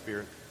same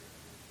Spirit,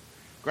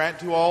 grant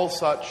to all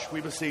such, we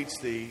beseech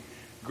thee,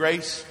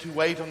 grace to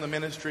wait on the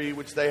ministry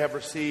which they have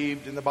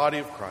received in the body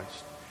of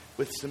Christ,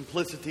 with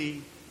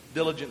simplicity,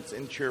 diligence,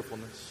 and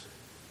cheerfulness,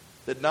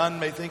 that none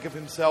may think of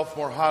himself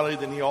more highly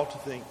than he ought to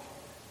think,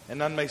 and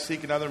none may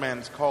seek another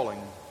man's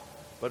calling,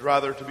 but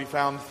rather to be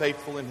found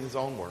faithful in his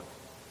own work,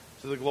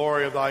 to the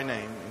glory of thy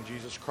name, in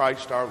Jesus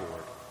Christ our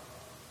Lord.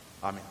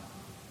 Amen.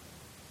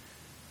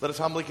 Let us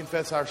humbly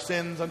confess our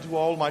sins unto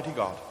Almighty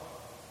God.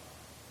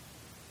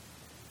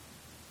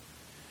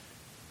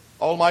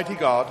 Almighty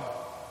God,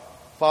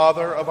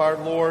 Father of our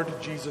Lord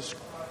Jesus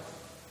Christ,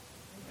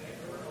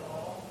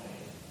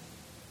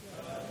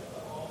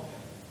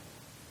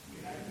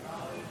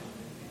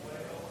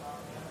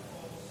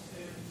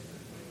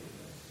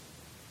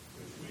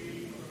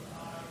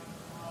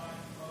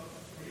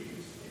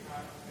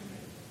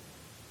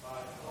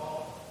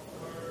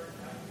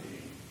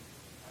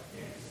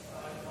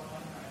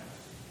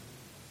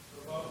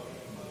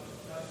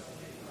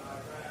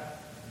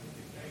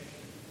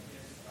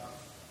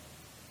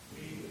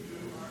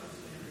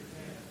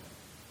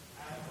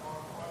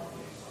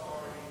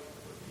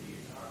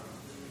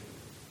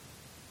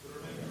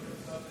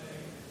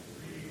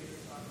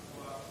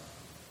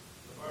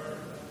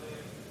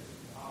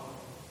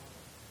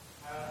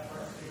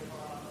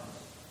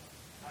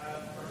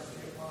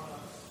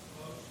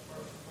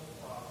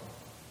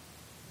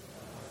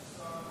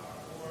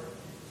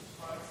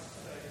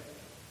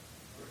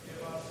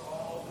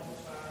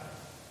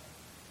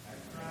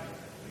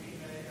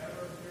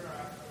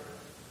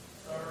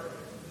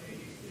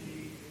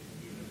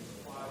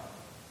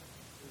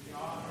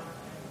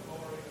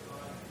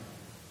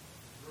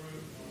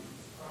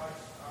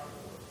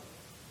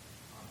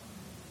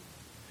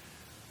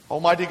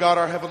 Almighty God,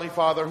 our Heavenly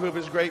Father, who of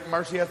His great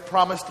mercy hath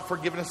promised the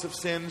forgiveness of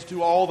sins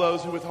to all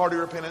those who with hearty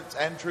repentance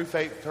and true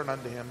faith turn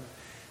unto Him,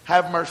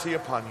 have mercy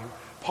upon you,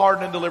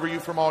 pardon and deliver you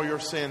from all your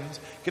sins,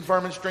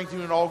 confirm and strengthen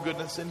you in all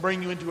goodness, and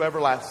bring you into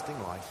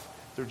everlasting life,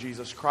 through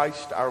Jesus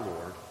Christ our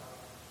Lord.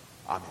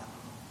 Amen.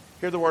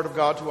 Hear the word of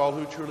God to all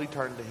who truly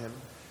turn to Him.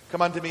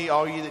 Come unto me,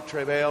 all ye that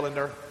travail and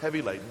are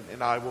heavy laden,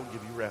 and I will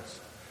give you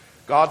rest.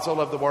 God so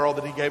loved the world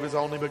that He gave His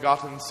only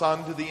begotten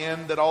Son, to the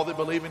end that all that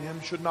believe in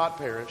Him should not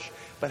perish,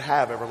 but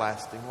have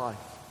everlasting life.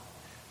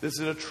 This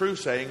is a true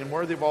saying and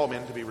worthy of all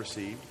men to be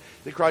received,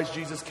 that Christ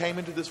Jesus came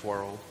into this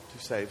world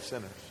to save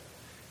sinners.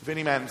 If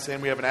any man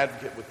sin, we have an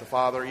advocate with the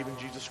Father, even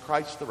Jesus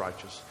Christ the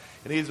righteous.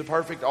 And He is a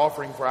perfect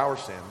offering for our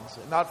sins,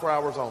 and not for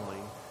ours only,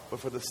 but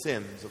for the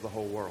sins of the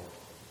whole world.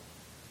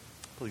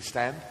 Please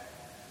stand.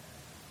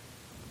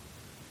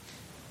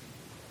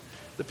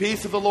 The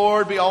peace of the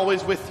Lord be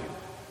always with you.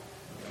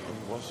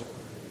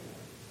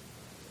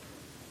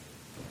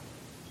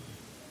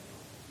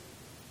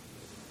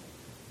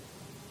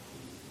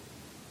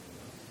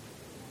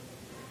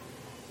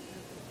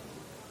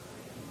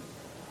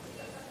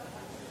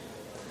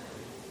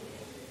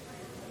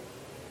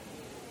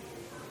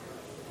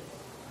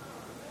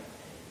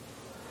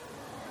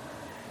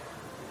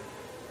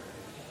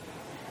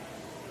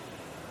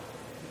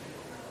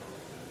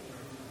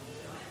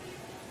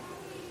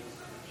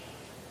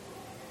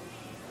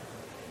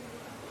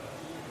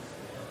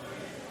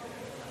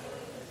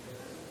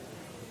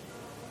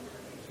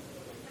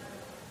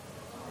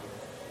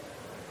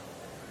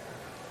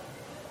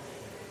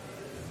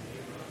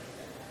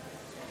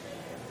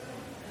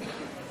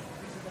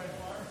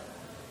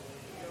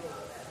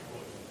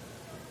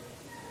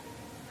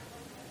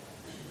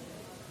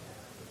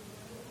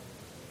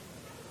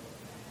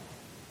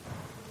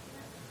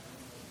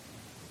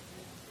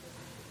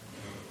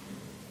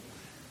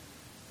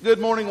 Good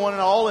morning, one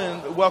and all,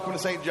 and welcome to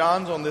St.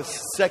 John's on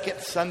this second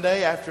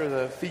Sunday after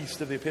the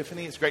Feast of the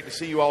Epiphany. It's great to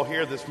see you all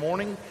here this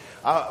morning.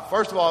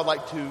 First of all, I'd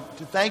like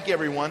to thank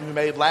everyone who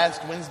made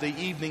last Wednesday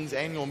evening's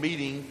annual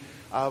meeting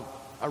a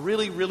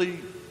really, really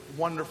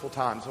wonderful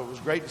time. So it was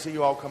great to see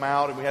you all come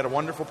out, and we had a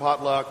wonderful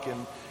potluck.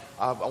 And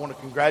I want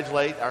to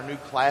congratulate our new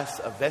class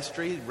of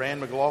vestry,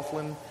 Rand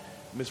McLaughlin,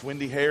 Miss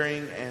Wendy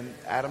Herring, and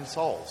Adam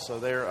Sauls. So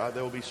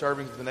they will be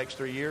serving for the next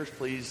 3 years.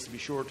 Please be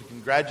sure to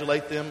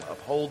congratulate them,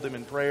 uphold them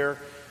in prayer,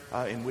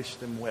 and wish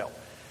them well.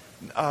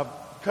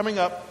 Coming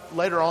up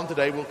later on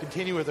today, we'll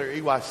continue with our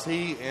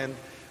EYC, and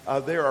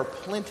there are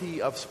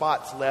plenty of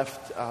spots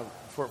left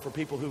for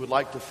people who would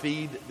like to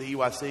feed the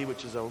EYC,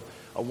 which is a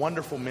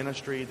wonderful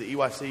ministry. The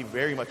EYC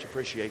very much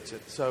appreciates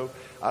it. So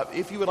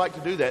if you would like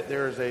to do that,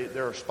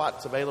 there are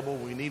spots available.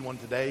 We need one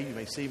today. You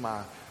may see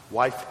my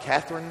wife,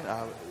 Catherine,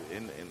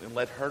 and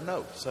let her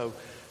know. So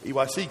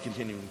EYC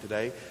continuing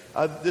today.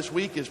 This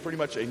week is pretty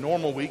much a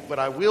normal week, but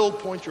I will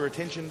point your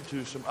attention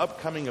to some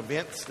upcoming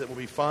events that will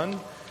be fun.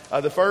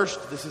 The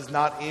first, this is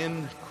not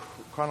in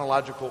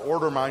chronological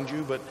order, mind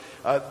you, but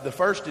the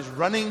first is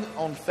Running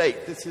on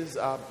Faith. This is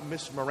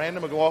Miss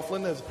Miranda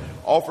McLaughlin has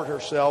offered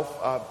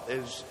herself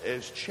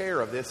as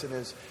chair of this and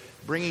is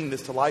bringing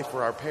this to life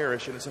for our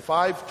parish. And it's a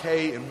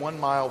 5K and 1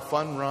 mile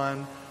fun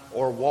run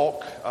or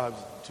walk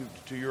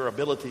to your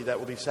ability. That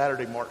will be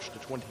Saturday, March the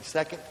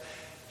 22nd.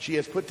 She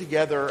has put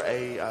together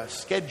a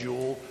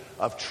schedule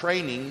of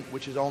training,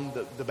 which is on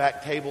the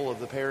back table of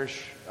the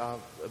parish,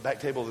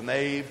 back table of the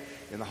nave,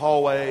 in the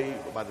hallway,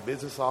 by the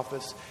business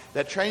office.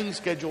 That training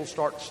schedule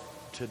starts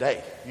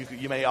today.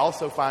 You may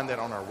also find that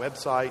on our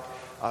website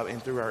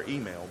and through our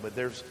email. But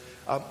there's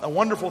a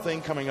wonderful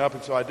thing coming up,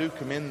 and so I do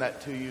commend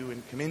that to you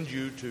and commend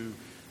you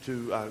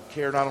to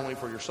care not only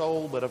for your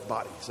soul but of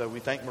body. So we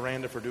thank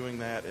Miranda for doing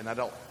that, and I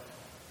don't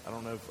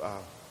know if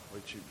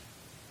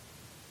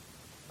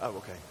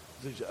okay.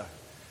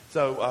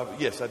 So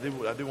yes, I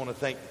do want to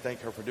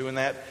thank her for doing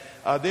that.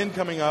 Then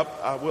coming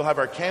up, we'll have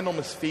our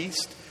Candlemas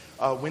Feast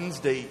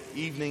Wednesday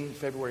evening,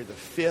 February the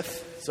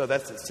 5th. So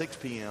that's at 6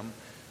 p.m.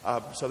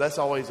 So that's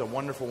always a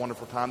wonderful,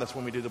 wonderful time. That's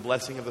when we do the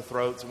blessing of the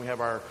throats, and we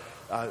have our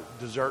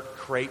dessert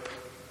crepe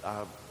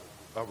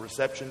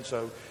reception.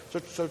 So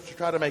to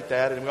try to make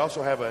that, and we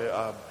also have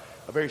a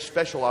very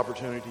special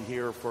opportunity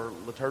here for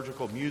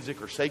liturgical music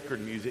or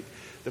sacred music.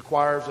 The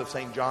choirs of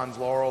St. John's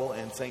Laurel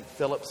and St.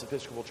 Philip's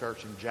Episcopal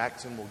Church in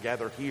Jackson will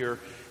gather here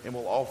and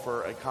will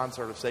offer a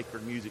concert of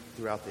sacred music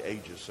throughout the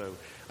ages. So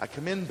I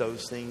commend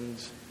those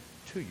things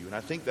to you. And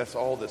I think that's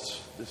all that's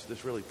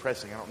really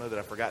pressing. I don't know that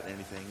I've forgotten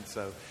anything.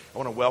 So I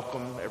want to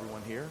welcome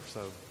everyone here.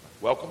 So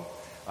welcome.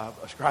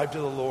 Ascribe to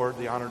the Lord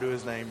the honor to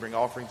his name. Bring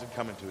offerings and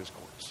come into his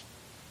courts.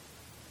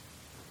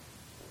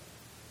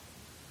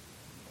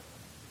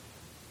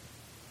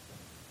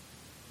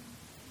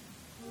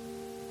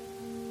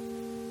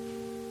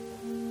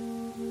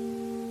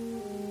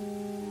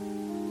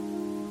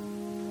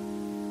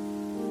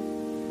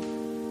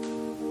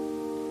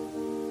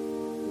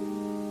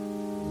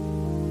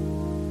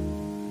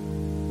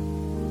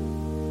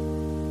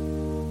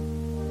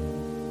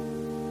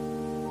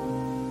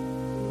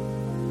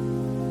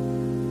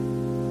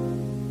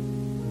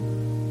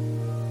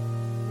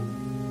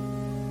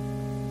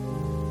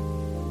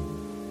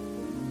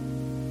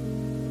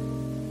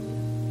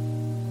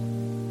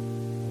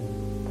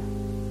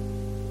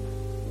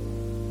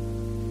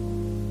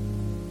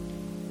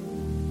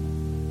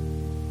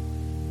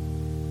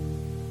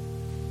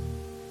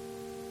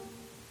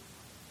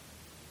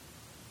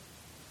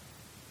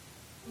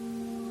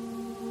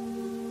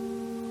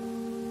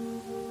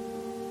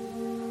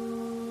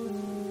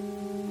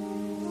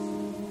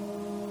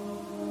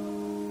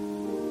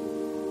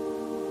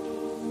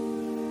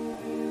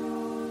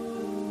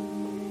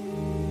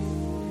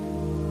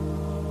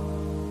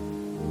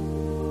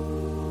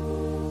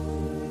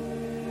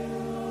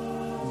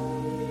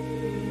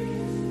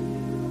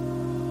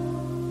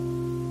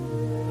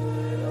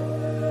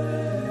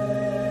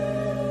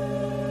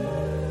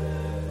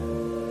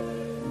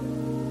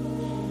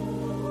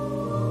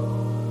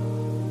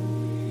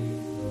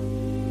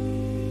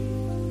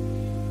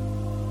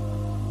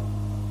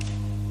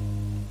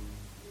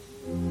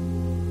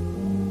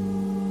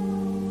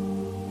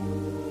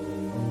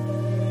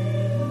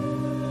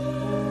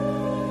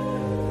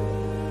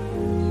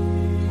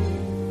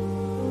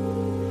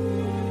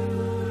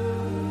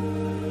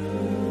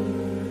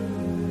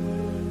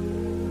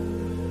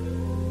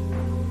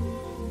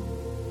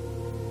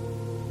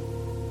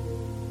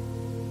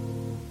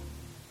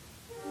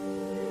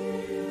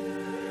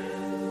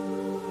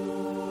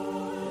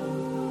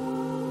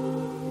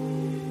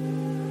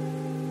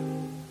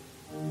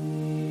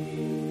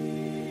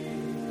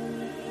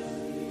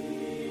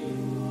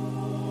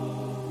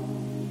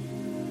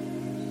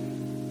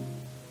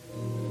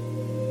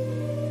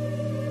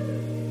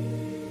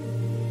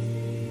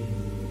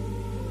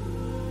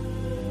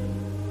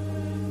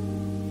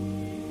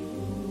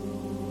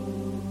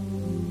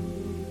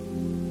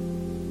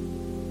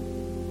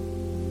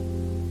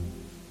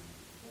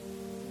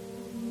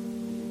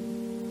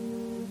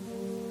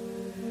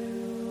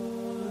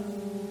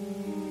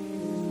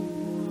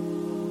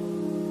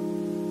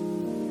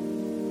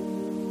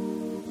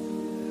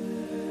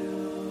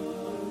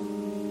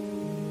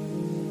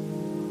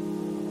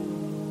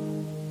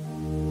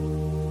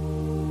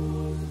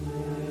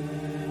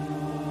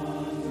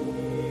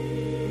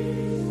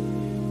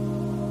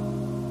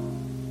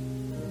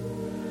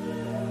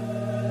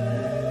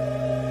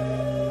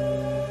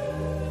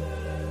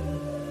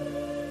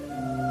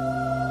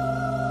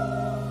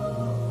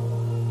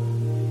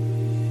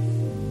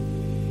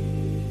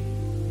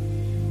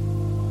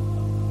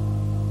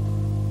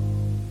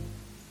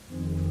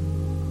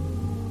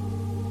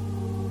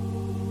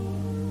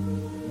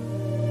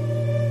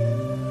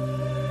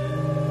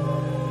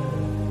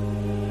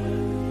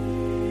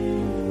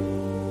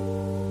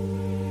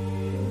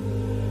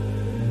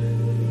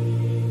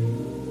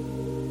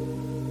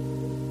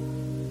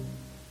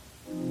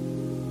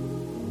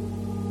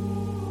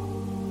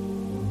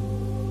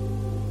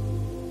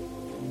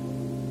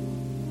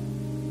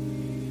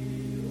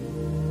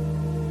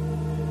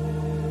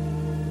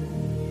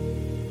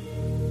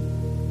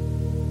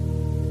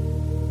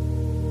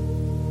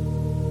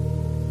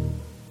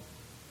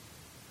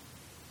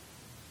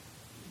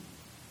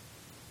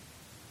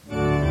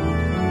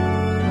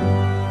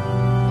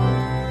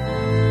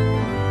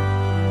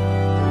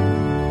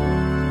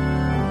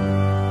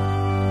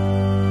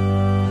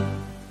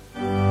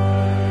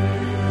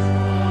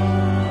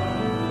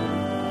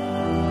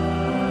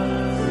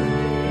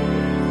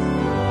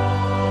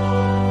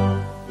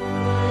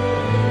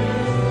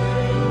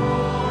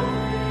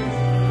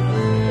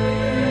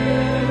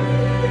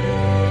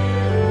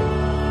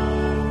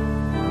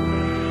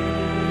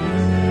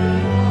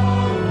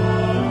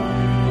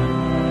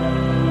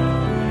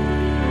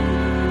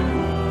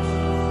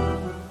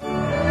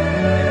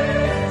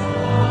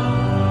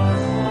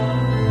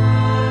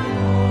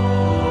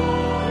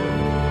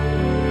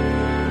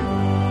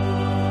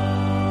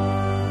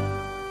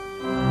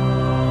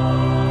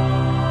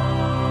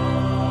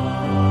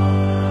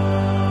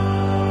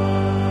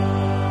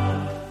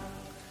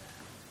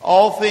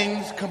 All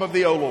things come of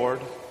thee, O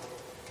Lord,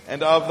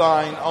 and of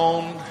thine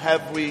own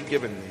have we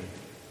given thee.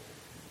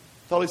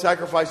 The holy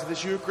sacrifice of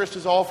this Eucharist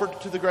is offered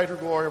to the greater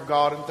glory of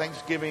God and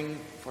thanksgiving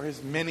for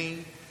his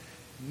many,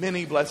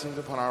 many blessings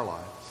upon our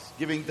lives.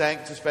 Giving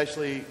thanks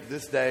especially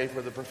this day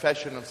for the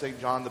profession of St.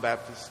 John the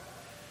Baptist.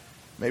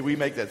 May we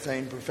make that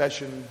same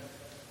profession,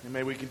 and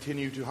may we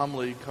continue to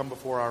humbly come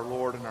before our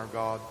Lord and our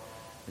God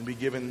and be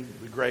given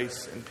the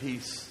grace and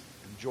peace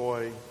and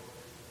joy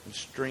and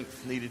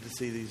strength needed to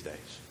see these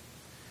days.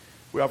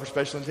 We offer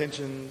special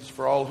intentions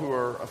for all who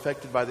are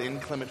affected by the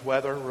inclement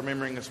weather,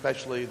 remembering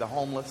especially the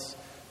homeless,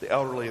 the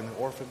elderly, and the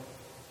orphan.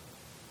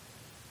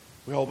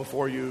 We hold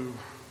before you,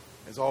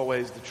 as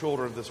always, the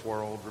children of this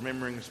world,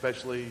 remembering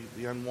especially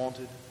the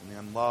unwanted and the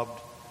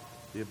unloved,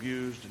 the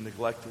abused and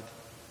neglected,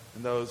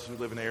 and those who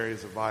live in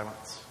areas of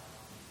violence,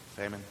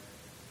 famine.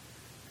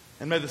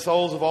 And may the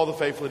souls of all the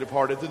faithfully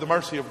departed, through the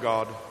mercy of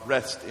God,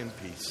 rest in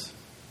peace.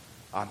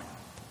 Amen.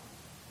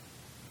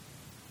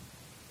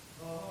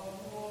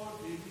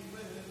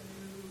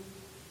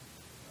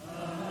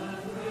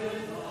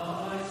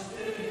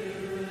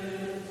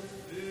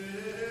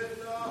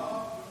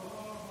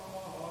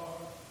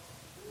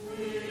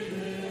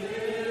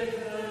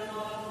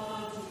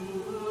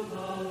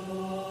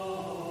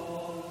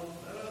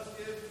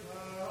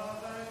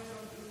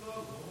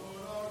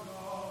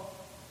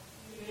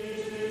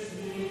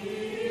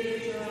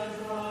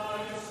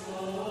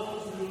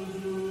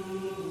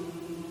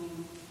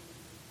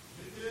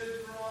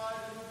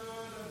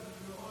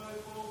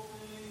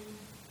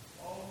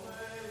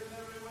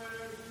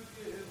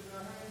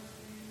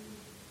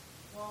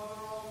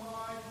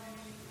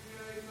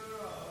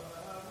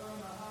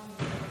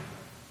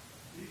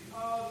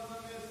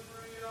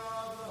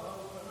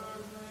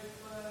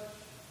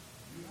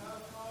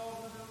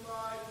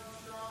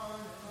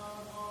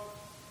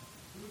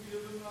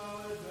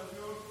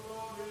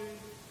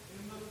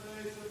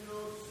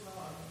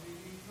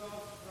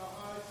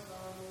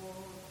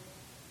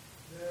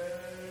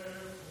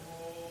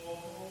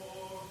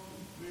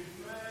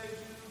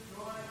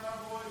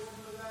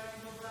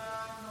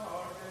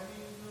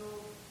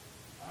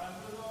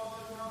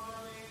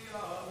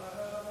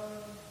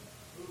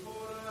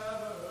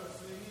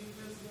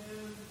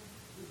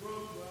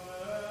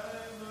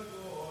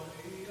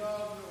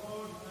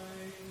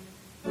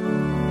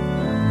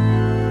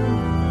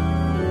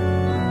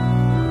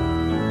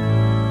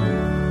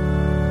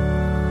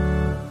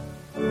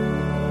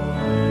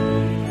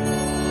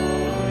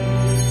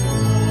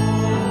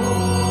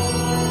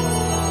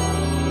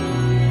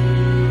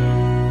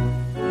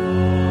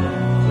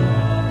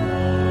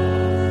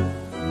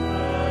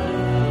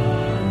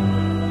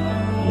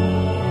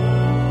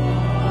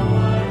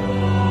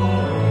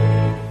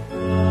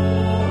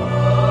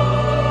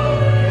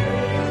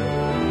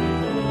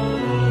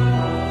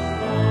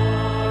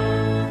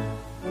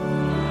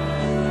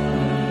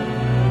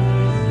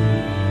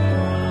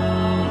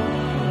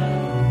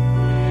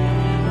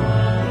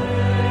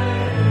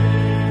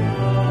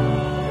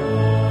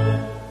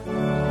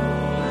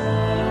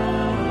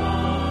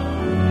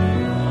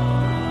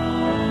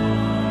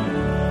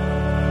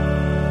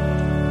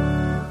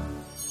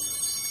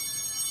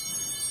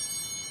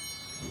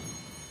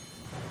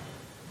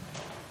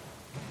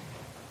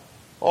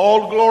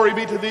 All glory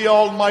be to thee,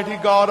 Almighty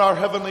God, our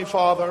heavenly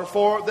Father,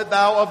 for that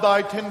thou of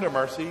thy tender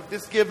mercy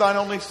didst give thine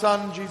only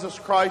Son, Jesus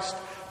Christ,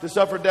 to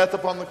suffer death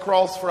upon the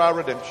cross for our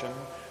redemption,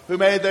 who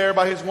made there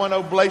by his one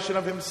oblation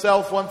of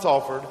himself once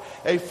offered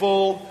a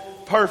full,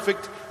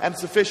 perfect, and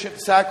sufficient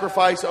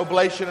sacrifice,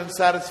 oblation, and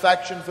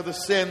satisfaction for the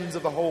sins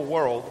of the whole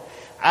world,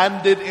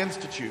 and did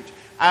institute,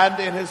 and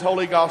in his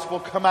holy gospel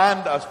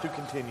command us to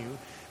continue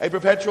a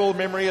perpetual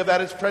memory of that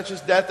his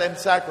precious death and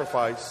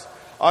sacrifice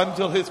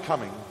until his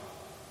coming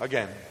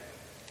again.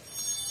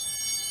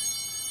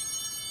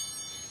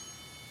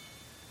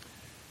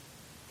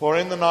 For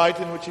in the night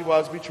in which he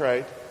was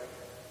betrayed,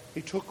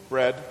 he took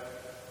bread,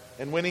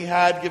 and when he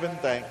had given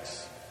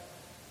thanks,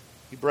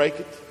 he brake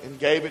it and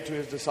gave it to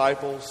his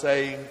disciples,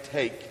 saying,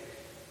 "Take,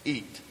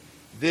 eat.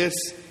 This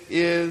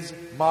is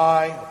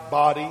my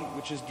body,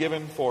 which is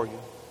given for you.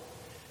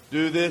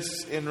 Do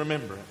this in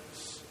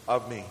remembrance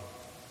of me."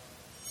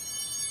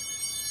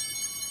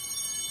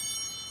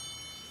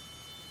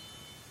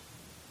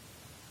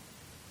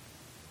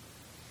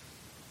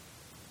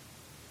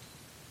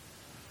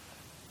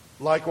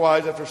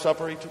 Likewise, after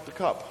supper, he took the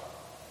cup,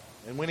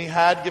 and when he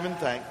had given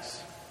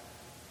thanks,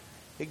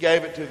 he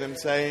gave it to them,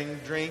 saying,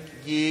 "Drink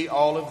ye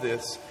all of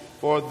this,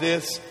 for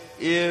this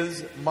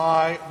is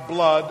my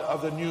blood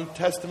of the New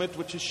Testament,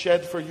 which is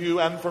shed for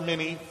you and for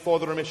many for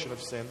the remission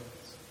of sins.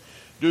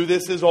 Do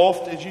this as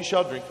oft as ye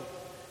shall drink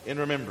it, in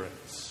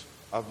remembrance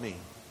of me."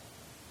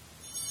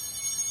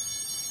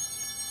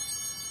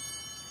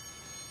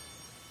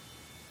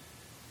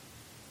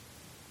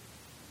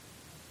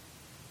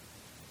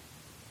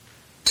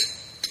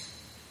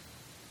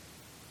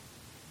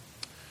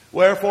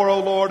 Wherefore, O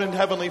Lord and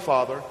Heavenly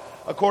Father,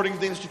 according to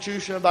the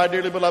institution of thy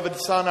dearly beloved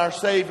Son, our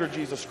Savior,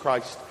 Jesus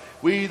Christ,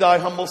 We, thy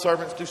humble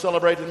servants, do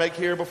celebrate and make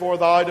here before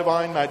thy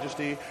divine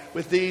majesty,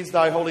 with these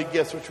thy holy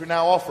gifts, which we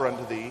now offer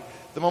unto thee,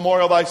 the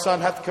memorial thy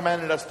Son hath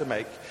commanded us to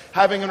make,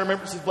 having in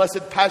remembrance his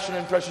blessed passion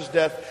and precious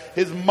death,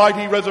 his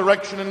mighty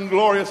resurrection and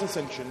glorious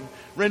ascension,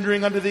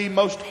 rendering unto thee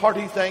most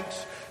hearty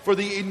thanks for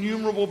the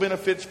innumerable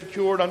benefits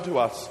procured unto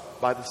us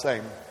by the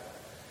same.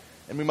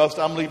 And we most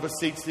humbly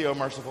beseech thee, O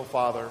merciful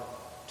Father,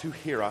 to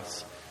hear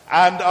us,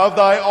 and of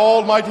thy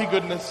almighty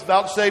goodness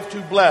vouchsafe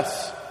to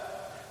bless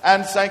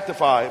and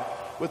sanctify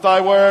with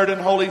thy word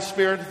and Holy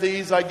Spirit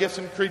these thy gifts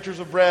and creatures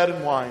of bread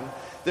and wine,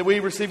 that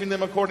we, receiving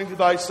them according to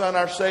thy Son,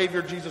 our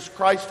Savior, Jesus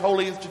Christ,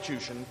 holy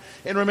institution,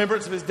 in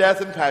remembrance of his death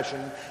and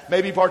passion,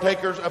 may be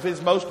partakers of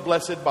his most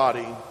blessed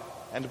body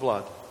and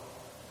blood.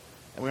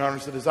 And we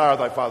earnestly desire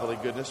thy fatherly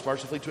goodness,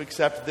 mercifully to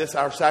accept this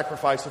our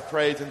sacrifice of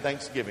praise and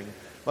thanksgiving,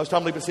 most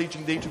humbly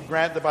beseeching thee to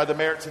grant that by the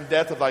merits and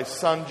death of thy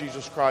Son,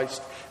 Jesus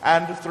Christ,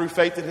 and through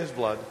faith in his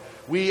blood,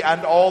 we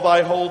and all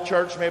thy whole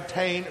church may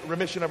obtain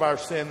remission of our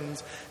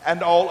sins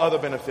and all other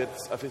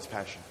benefits of his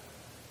passion.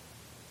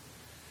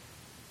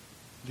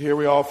 And here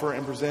we offer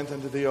and present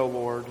unto thee, O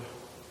Lord,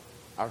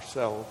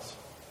 ourselves,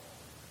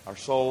 our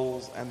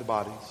souls and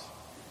bodies,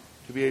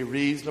 to be a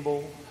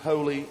reasonable,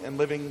 holy, and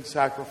living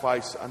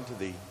sacrifice unto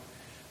thee,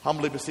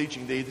 humbly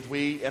beseeching thee that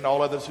we and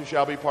all others who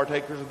shall be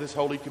partakers of this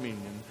holy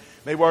communion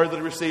may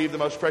worthily receive the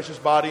most precious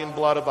body and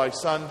blood of thy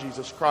Son,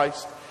 Jesus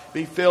Christ,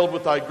 be filled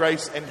with thy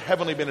grace and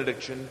heavenly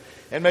benediction,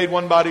 and made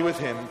one body with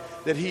him,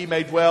 that he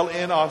may dwell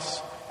in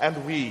us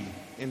and we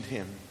in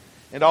him.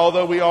 And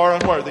although we are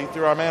unworthy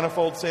through our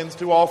manifold sins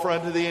to offer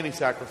unto thee any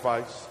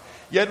sacrifice,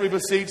 yet we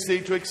beseech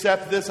thee to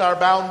accept this our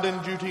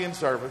bounden duty and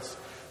service,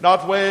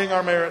 not weighing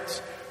our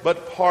merits,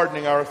 but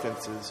pardoning our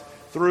offenses,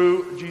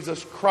 through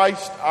Jesus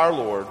Christ our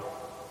Lord.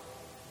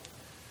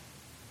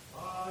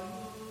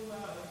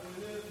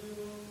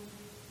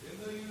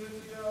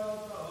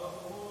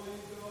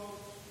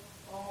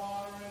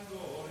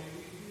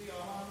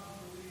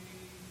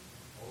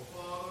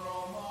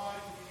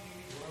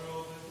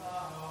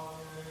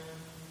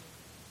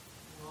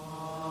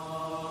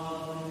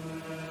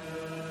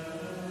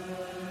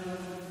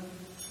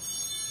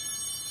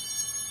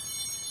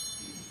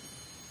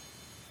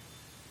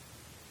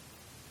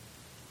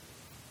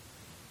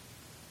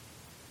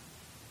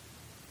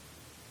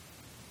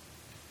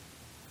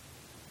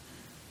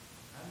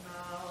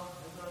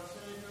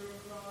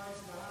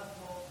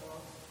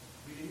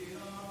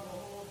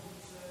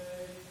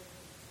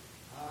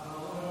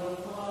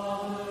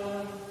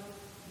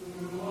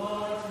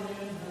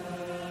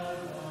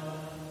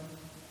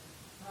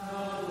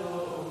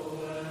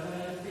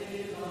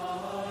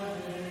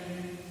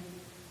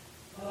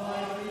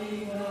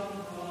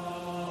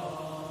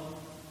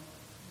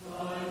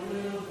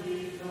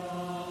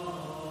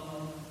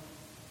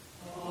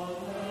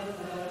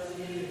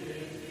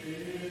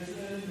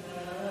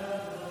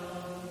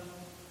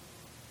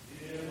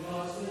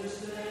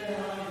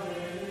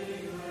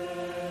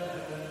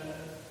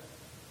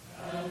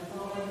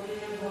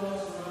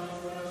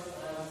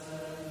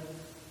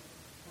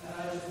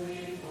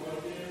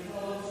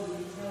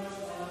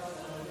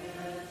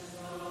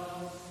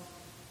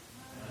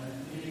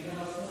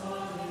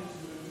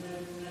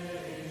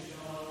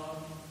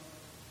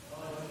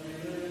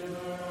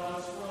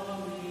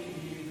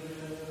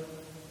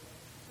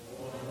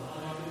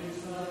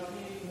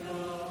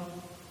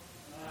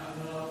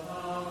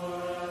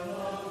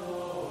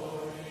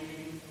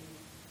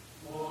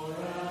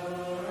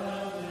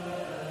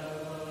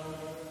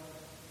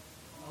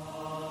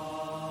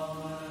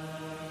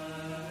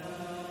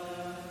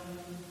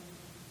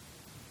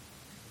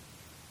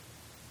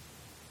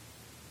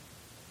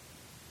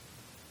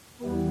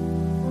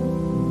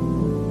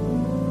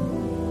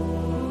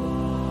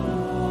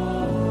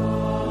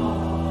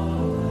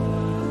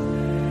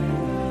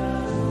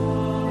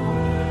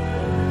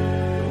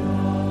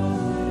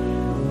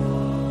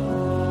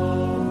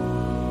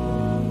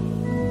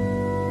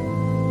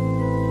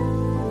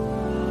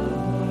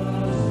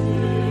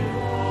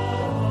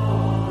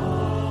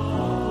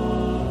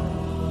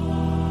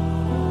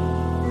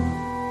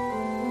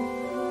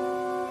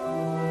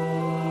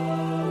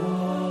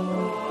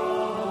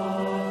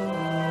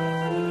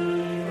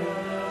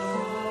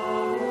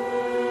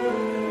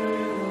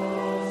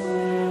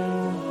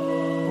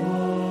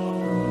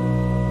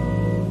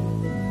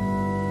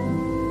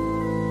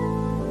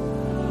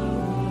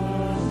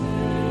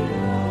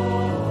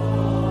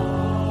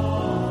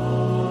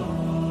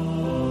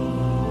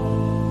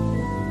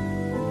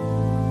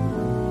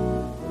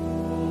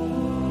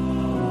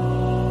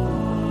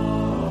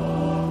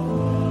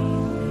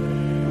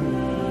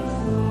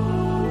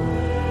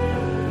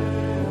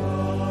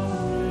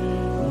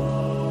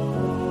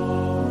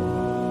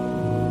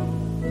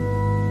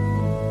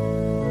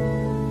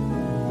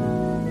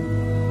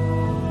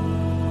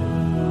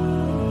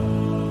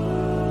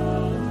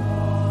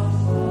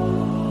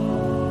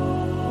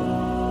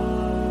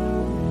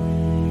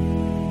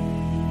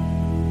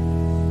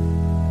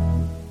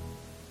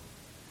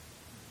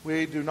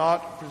 We do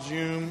not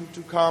presume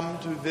to come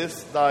to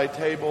this thy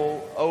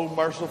table, O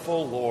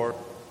merciful Lord.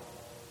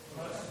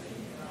 Trusting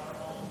in our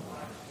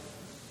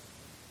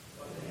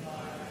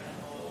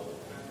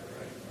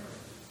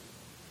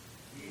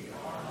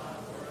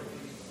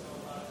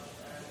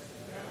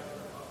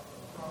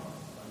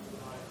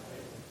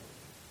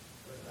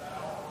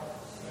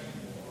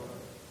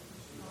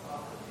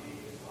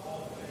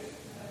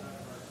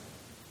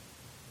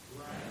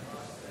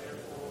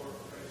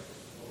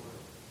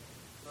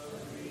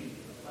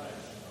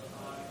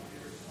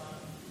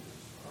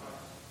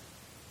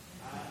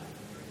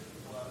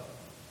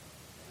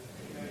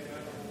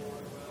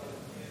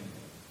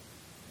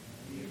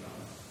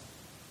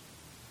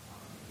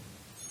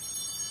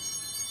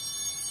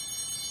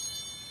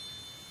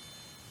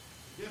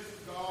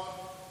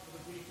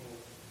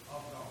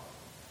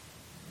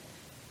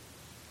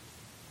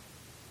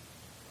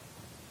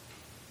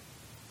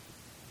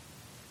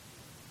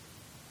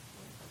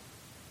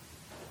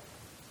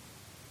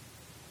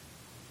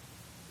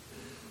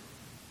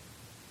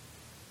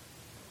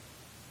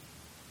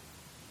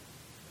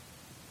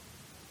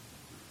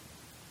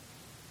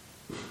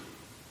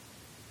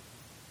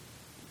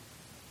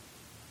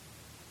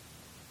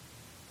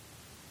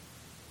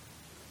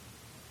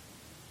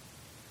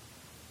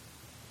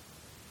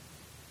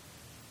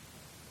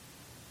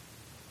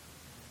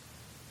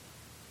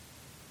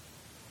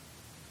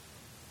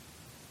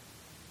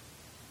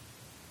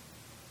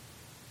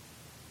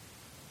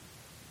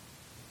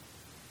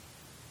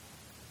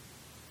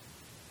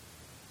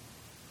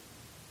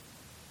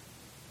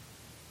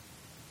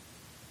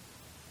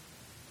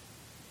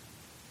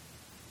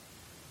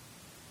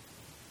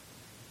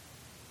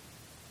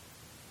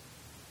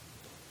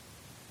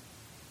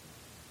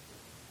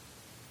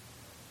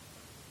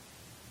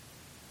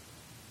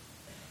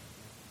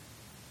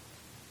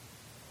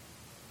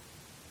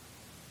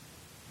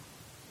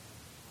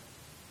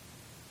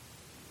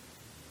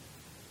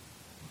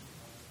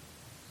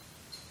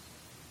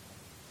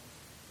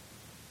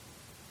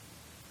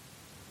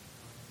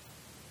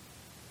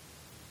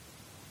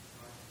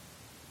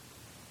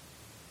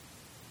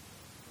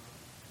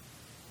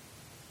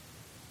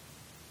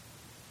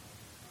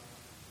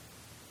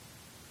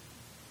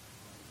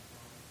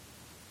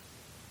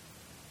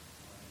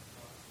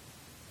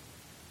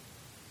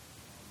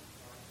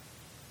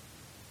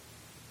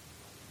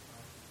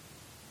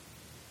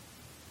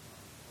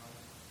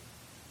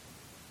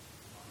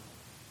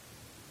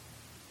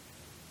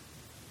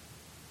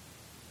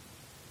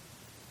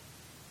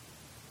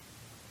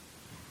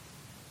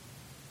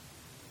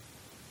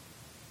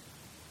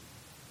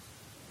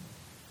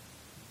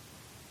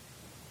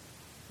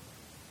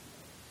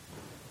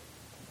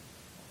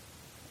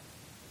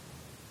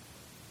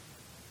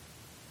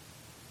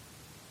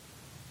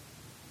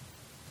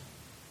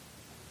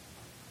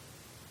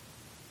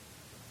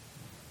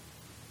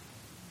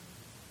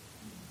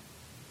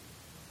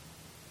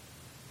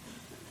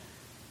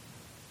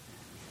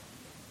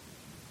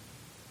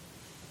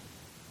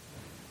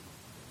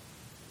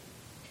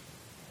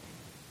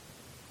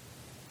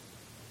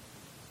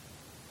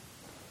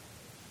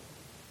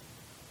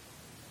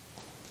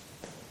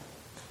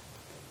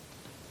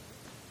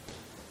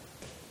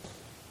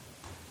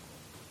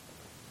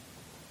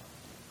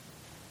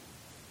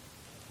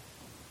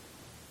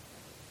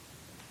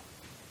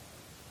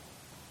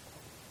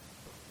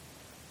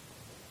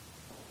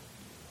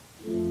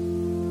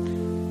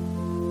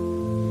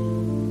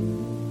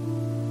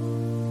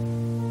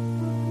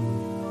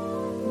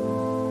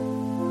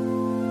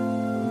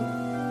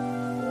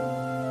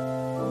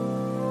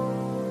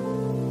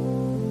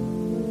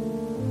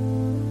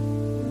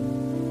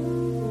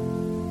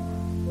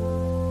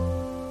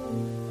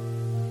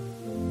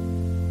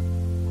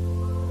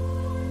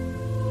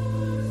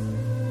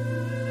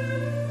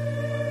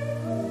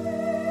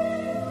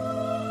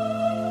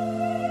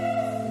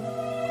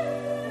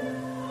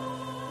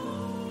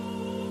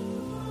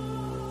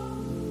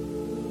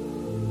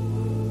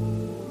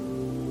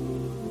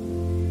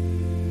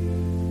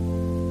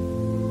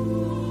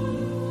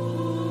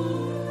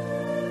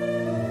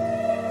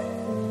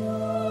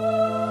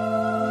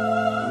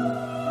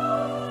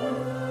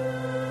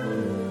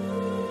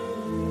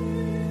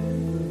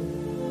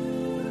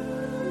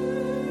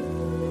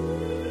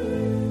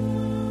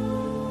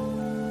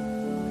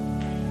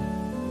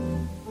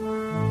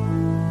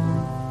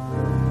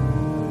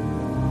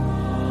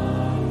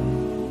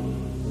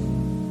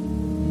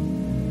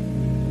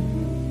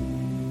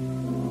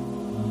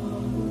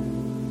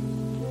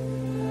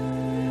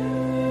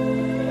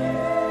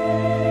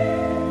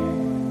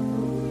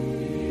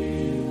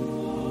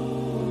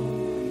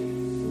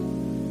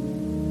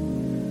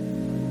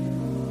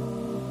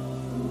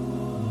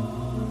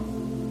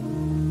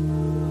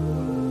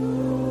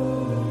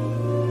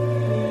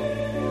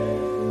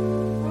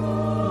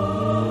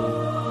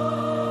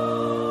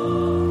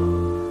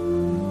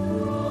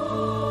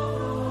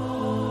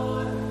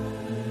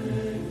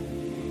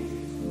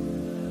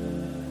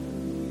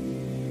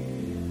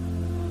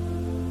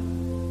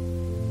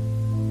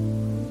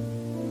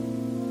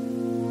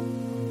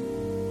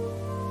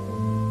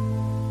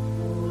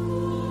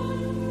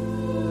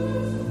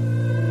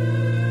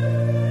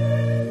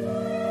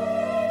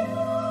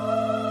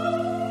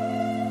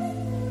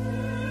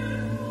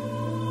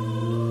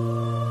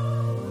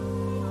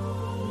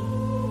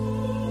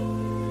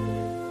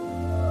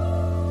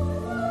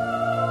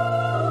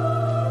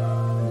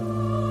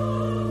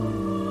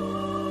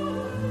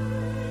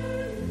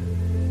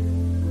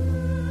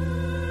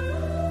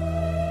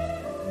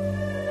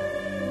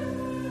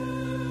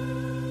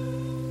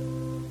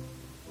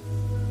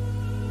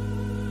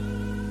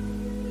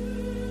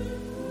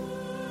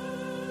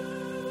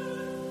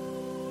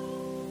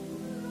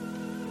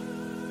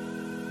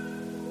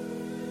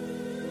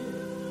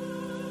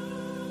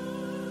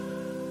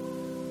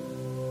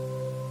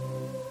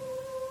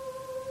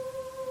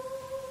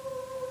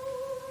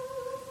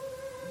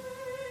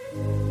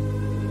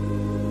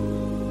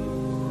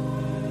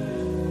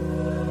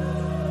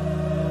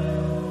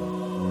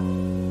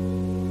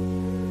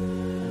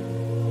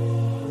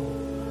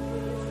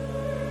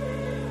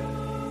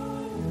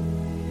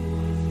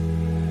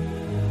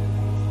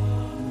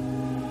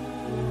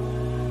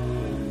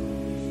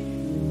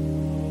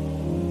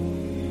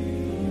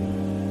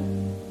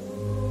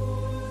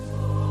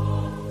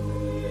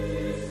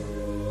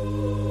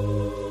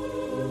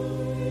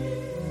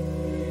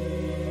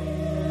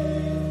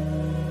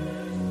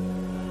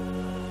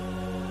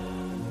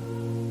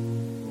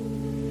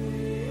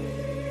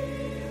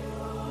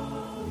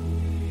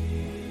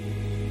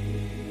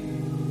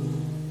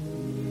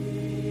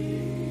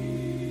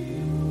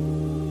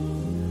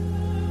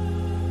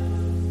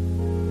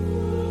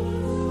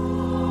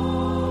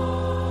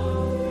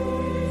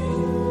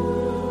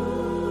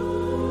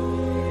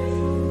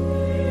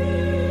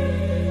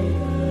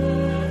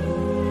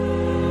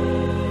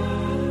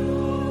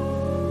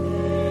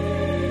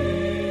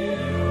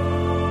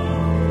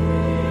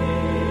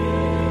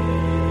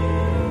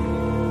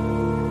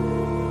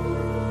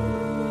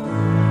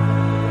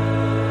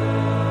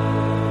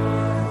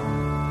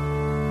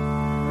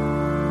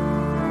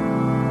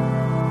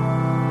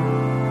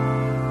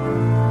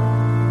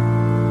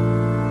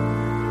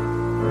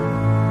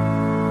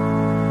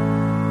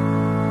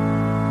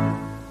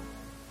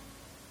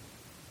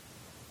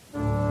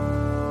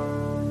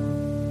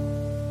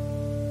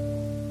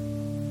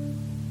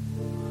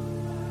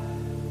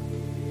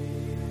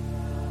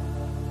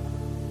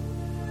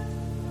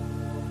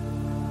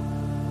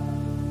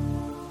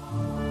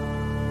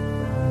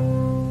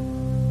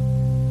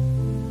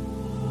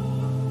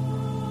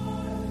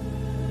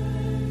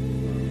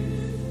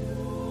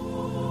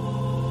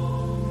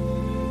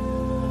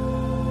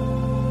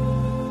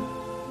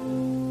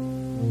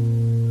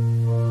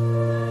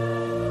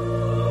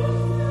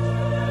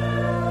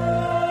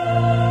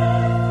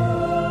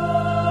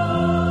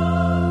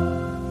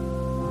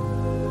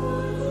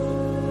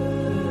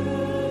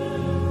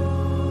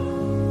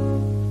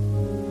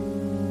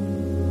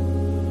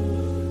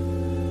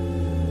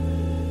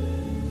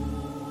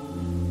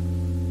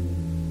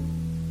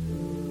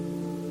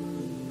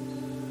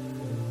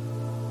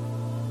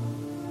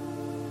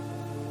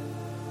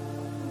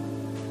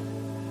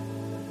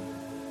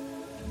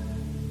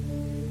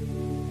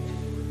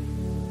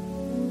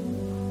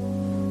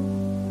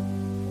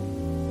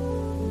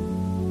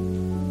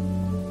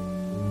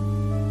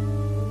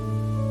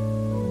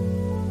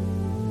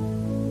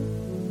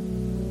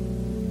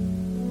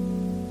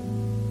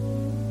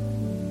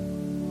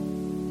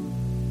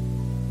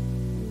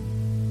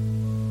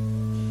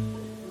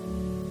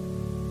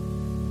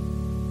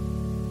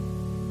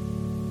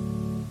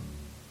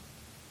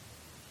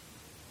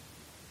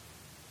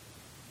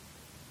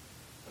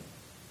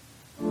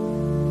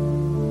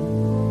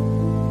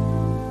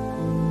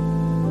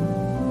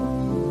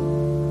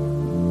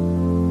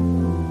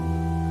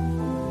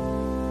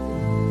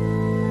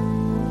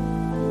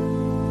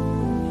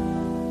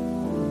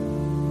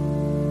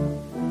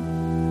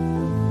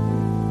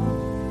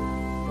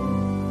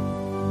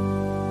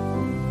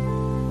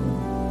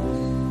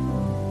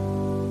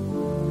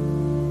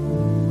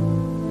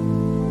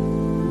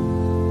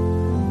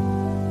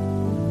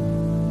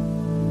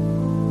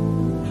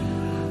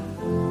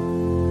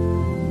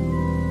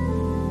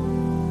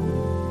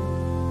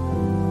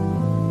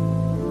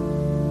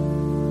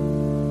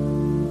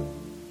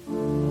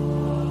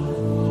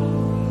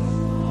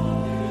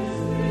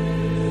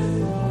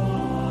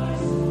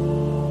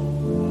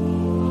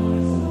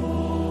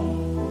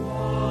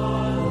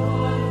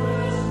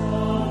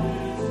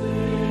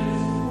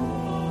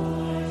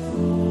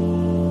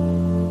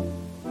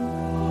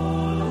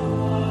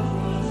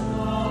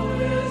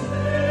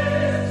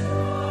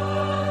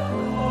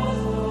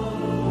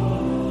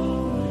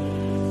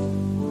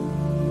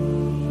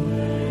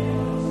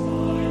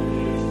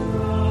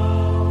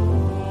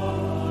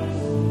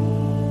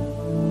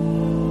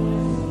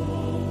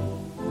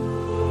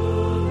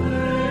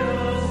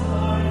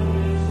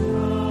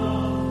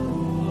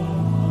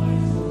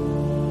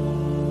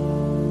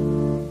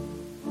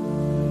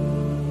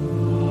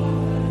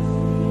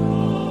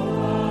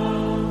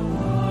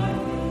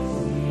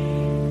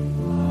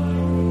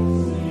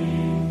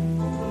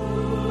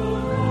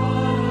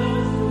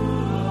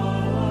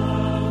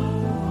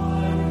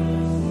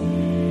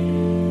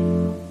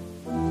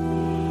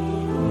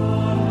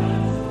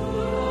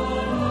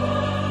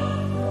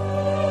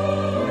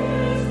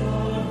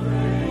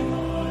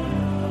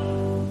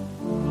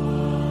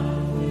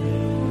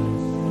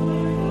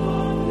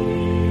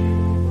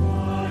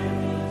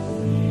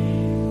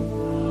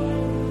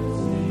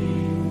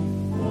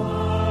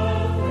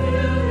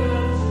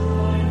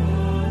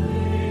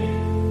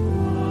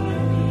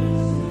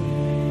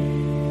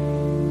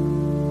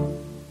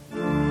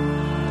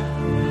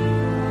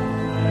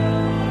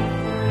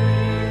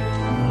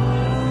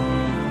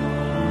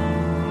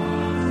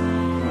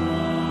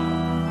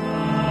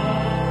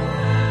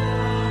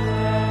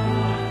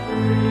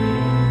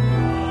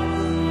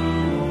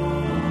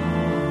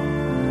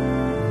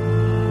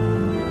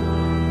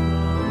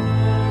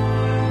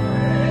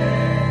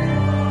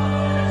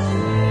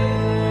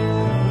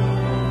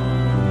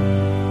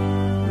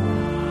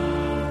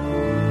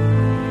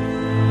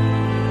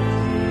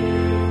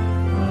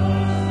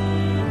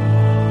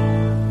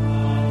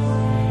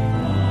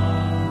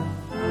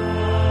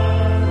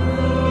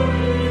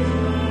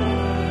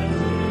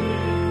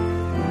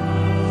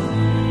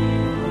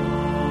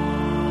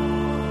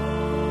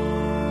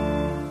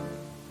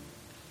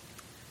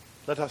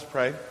Let us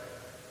pray.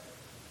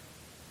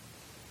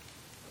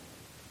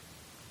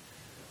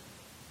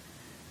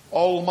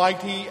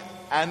 Almighty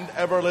and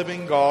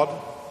ever-living God,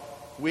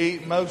 we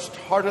most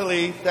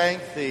heartily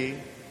thank Thee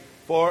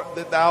for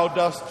that Thou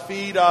dost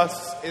feed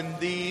us in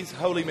these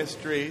holy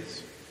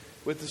mysteries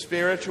with the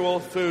spiritual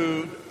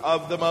food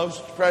of the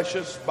most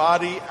precious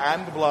body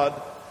and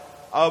blood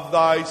of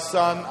Thy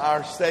Son,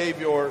 our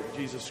Savior,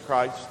 Jesus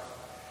Christ,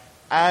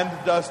 and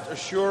dost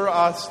assure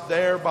us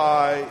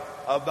thereby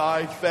of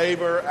Thy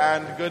favor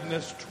and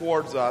goodness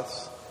towards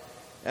us,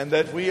 and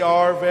that we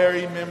are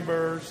very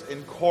members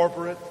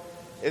incorporate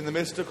in the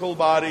mystical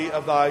body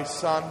of Thy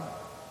Son,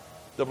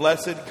 the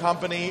blessed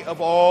company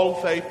of all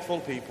faithful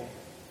people,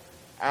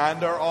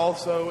 and are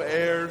also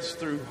heirs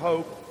through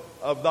hope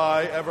of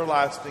Thy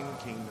everlasting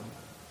kingdom.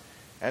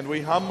 And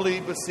we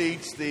humbly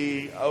beseech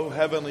Thee, O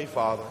Heavenly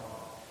Father,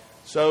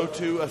 so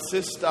to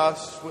assist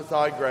us with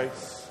Thy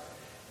grace,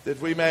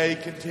 that we may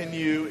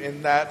continue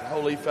in that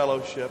holy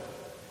fellowship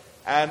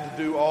and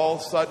do all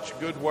such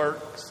good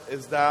works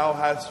as Thou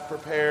hast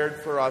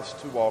prepared for us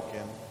to walk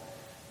in.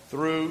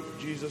 Through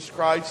Jesus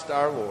Christ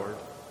our Lord,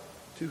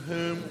 to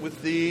whom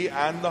with Thee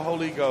and the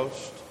Holy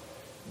Ghost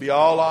be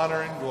all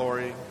honor and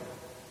glory,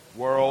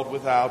 world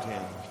without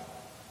end.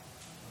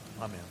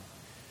 Amen.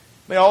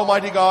 May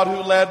Almighty God,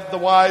 who led the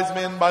wise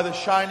men by the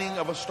shining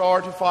of a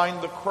star to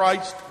find the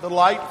Christ, the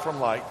light from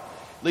light,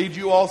 lead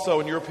you also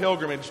in your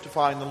pilgrimage to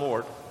find the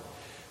Lord.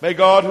 May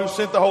God, who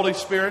sent the Holy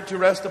Spirit to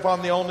rest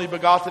upon the only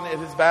begotten at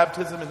his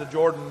baptism in the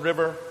Jordan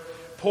River,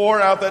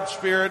 pour out that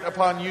Spirit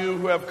upon you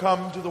who have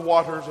come to the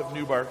waters of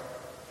new birth.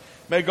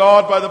 May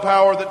God, by the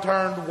power that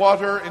turned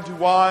water into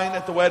wine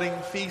at the wedding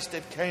feast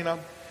at Cana,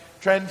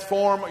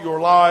 transform your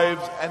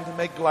lives and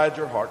make glad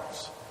your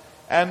hearts.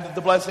 And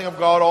the blessing of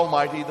God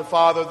Almighty, the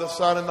Father, the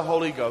Son, and the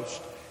Holy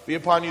Ghost be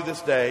upon you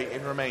this day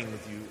and remain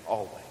with you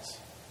always.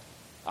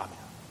 Amen.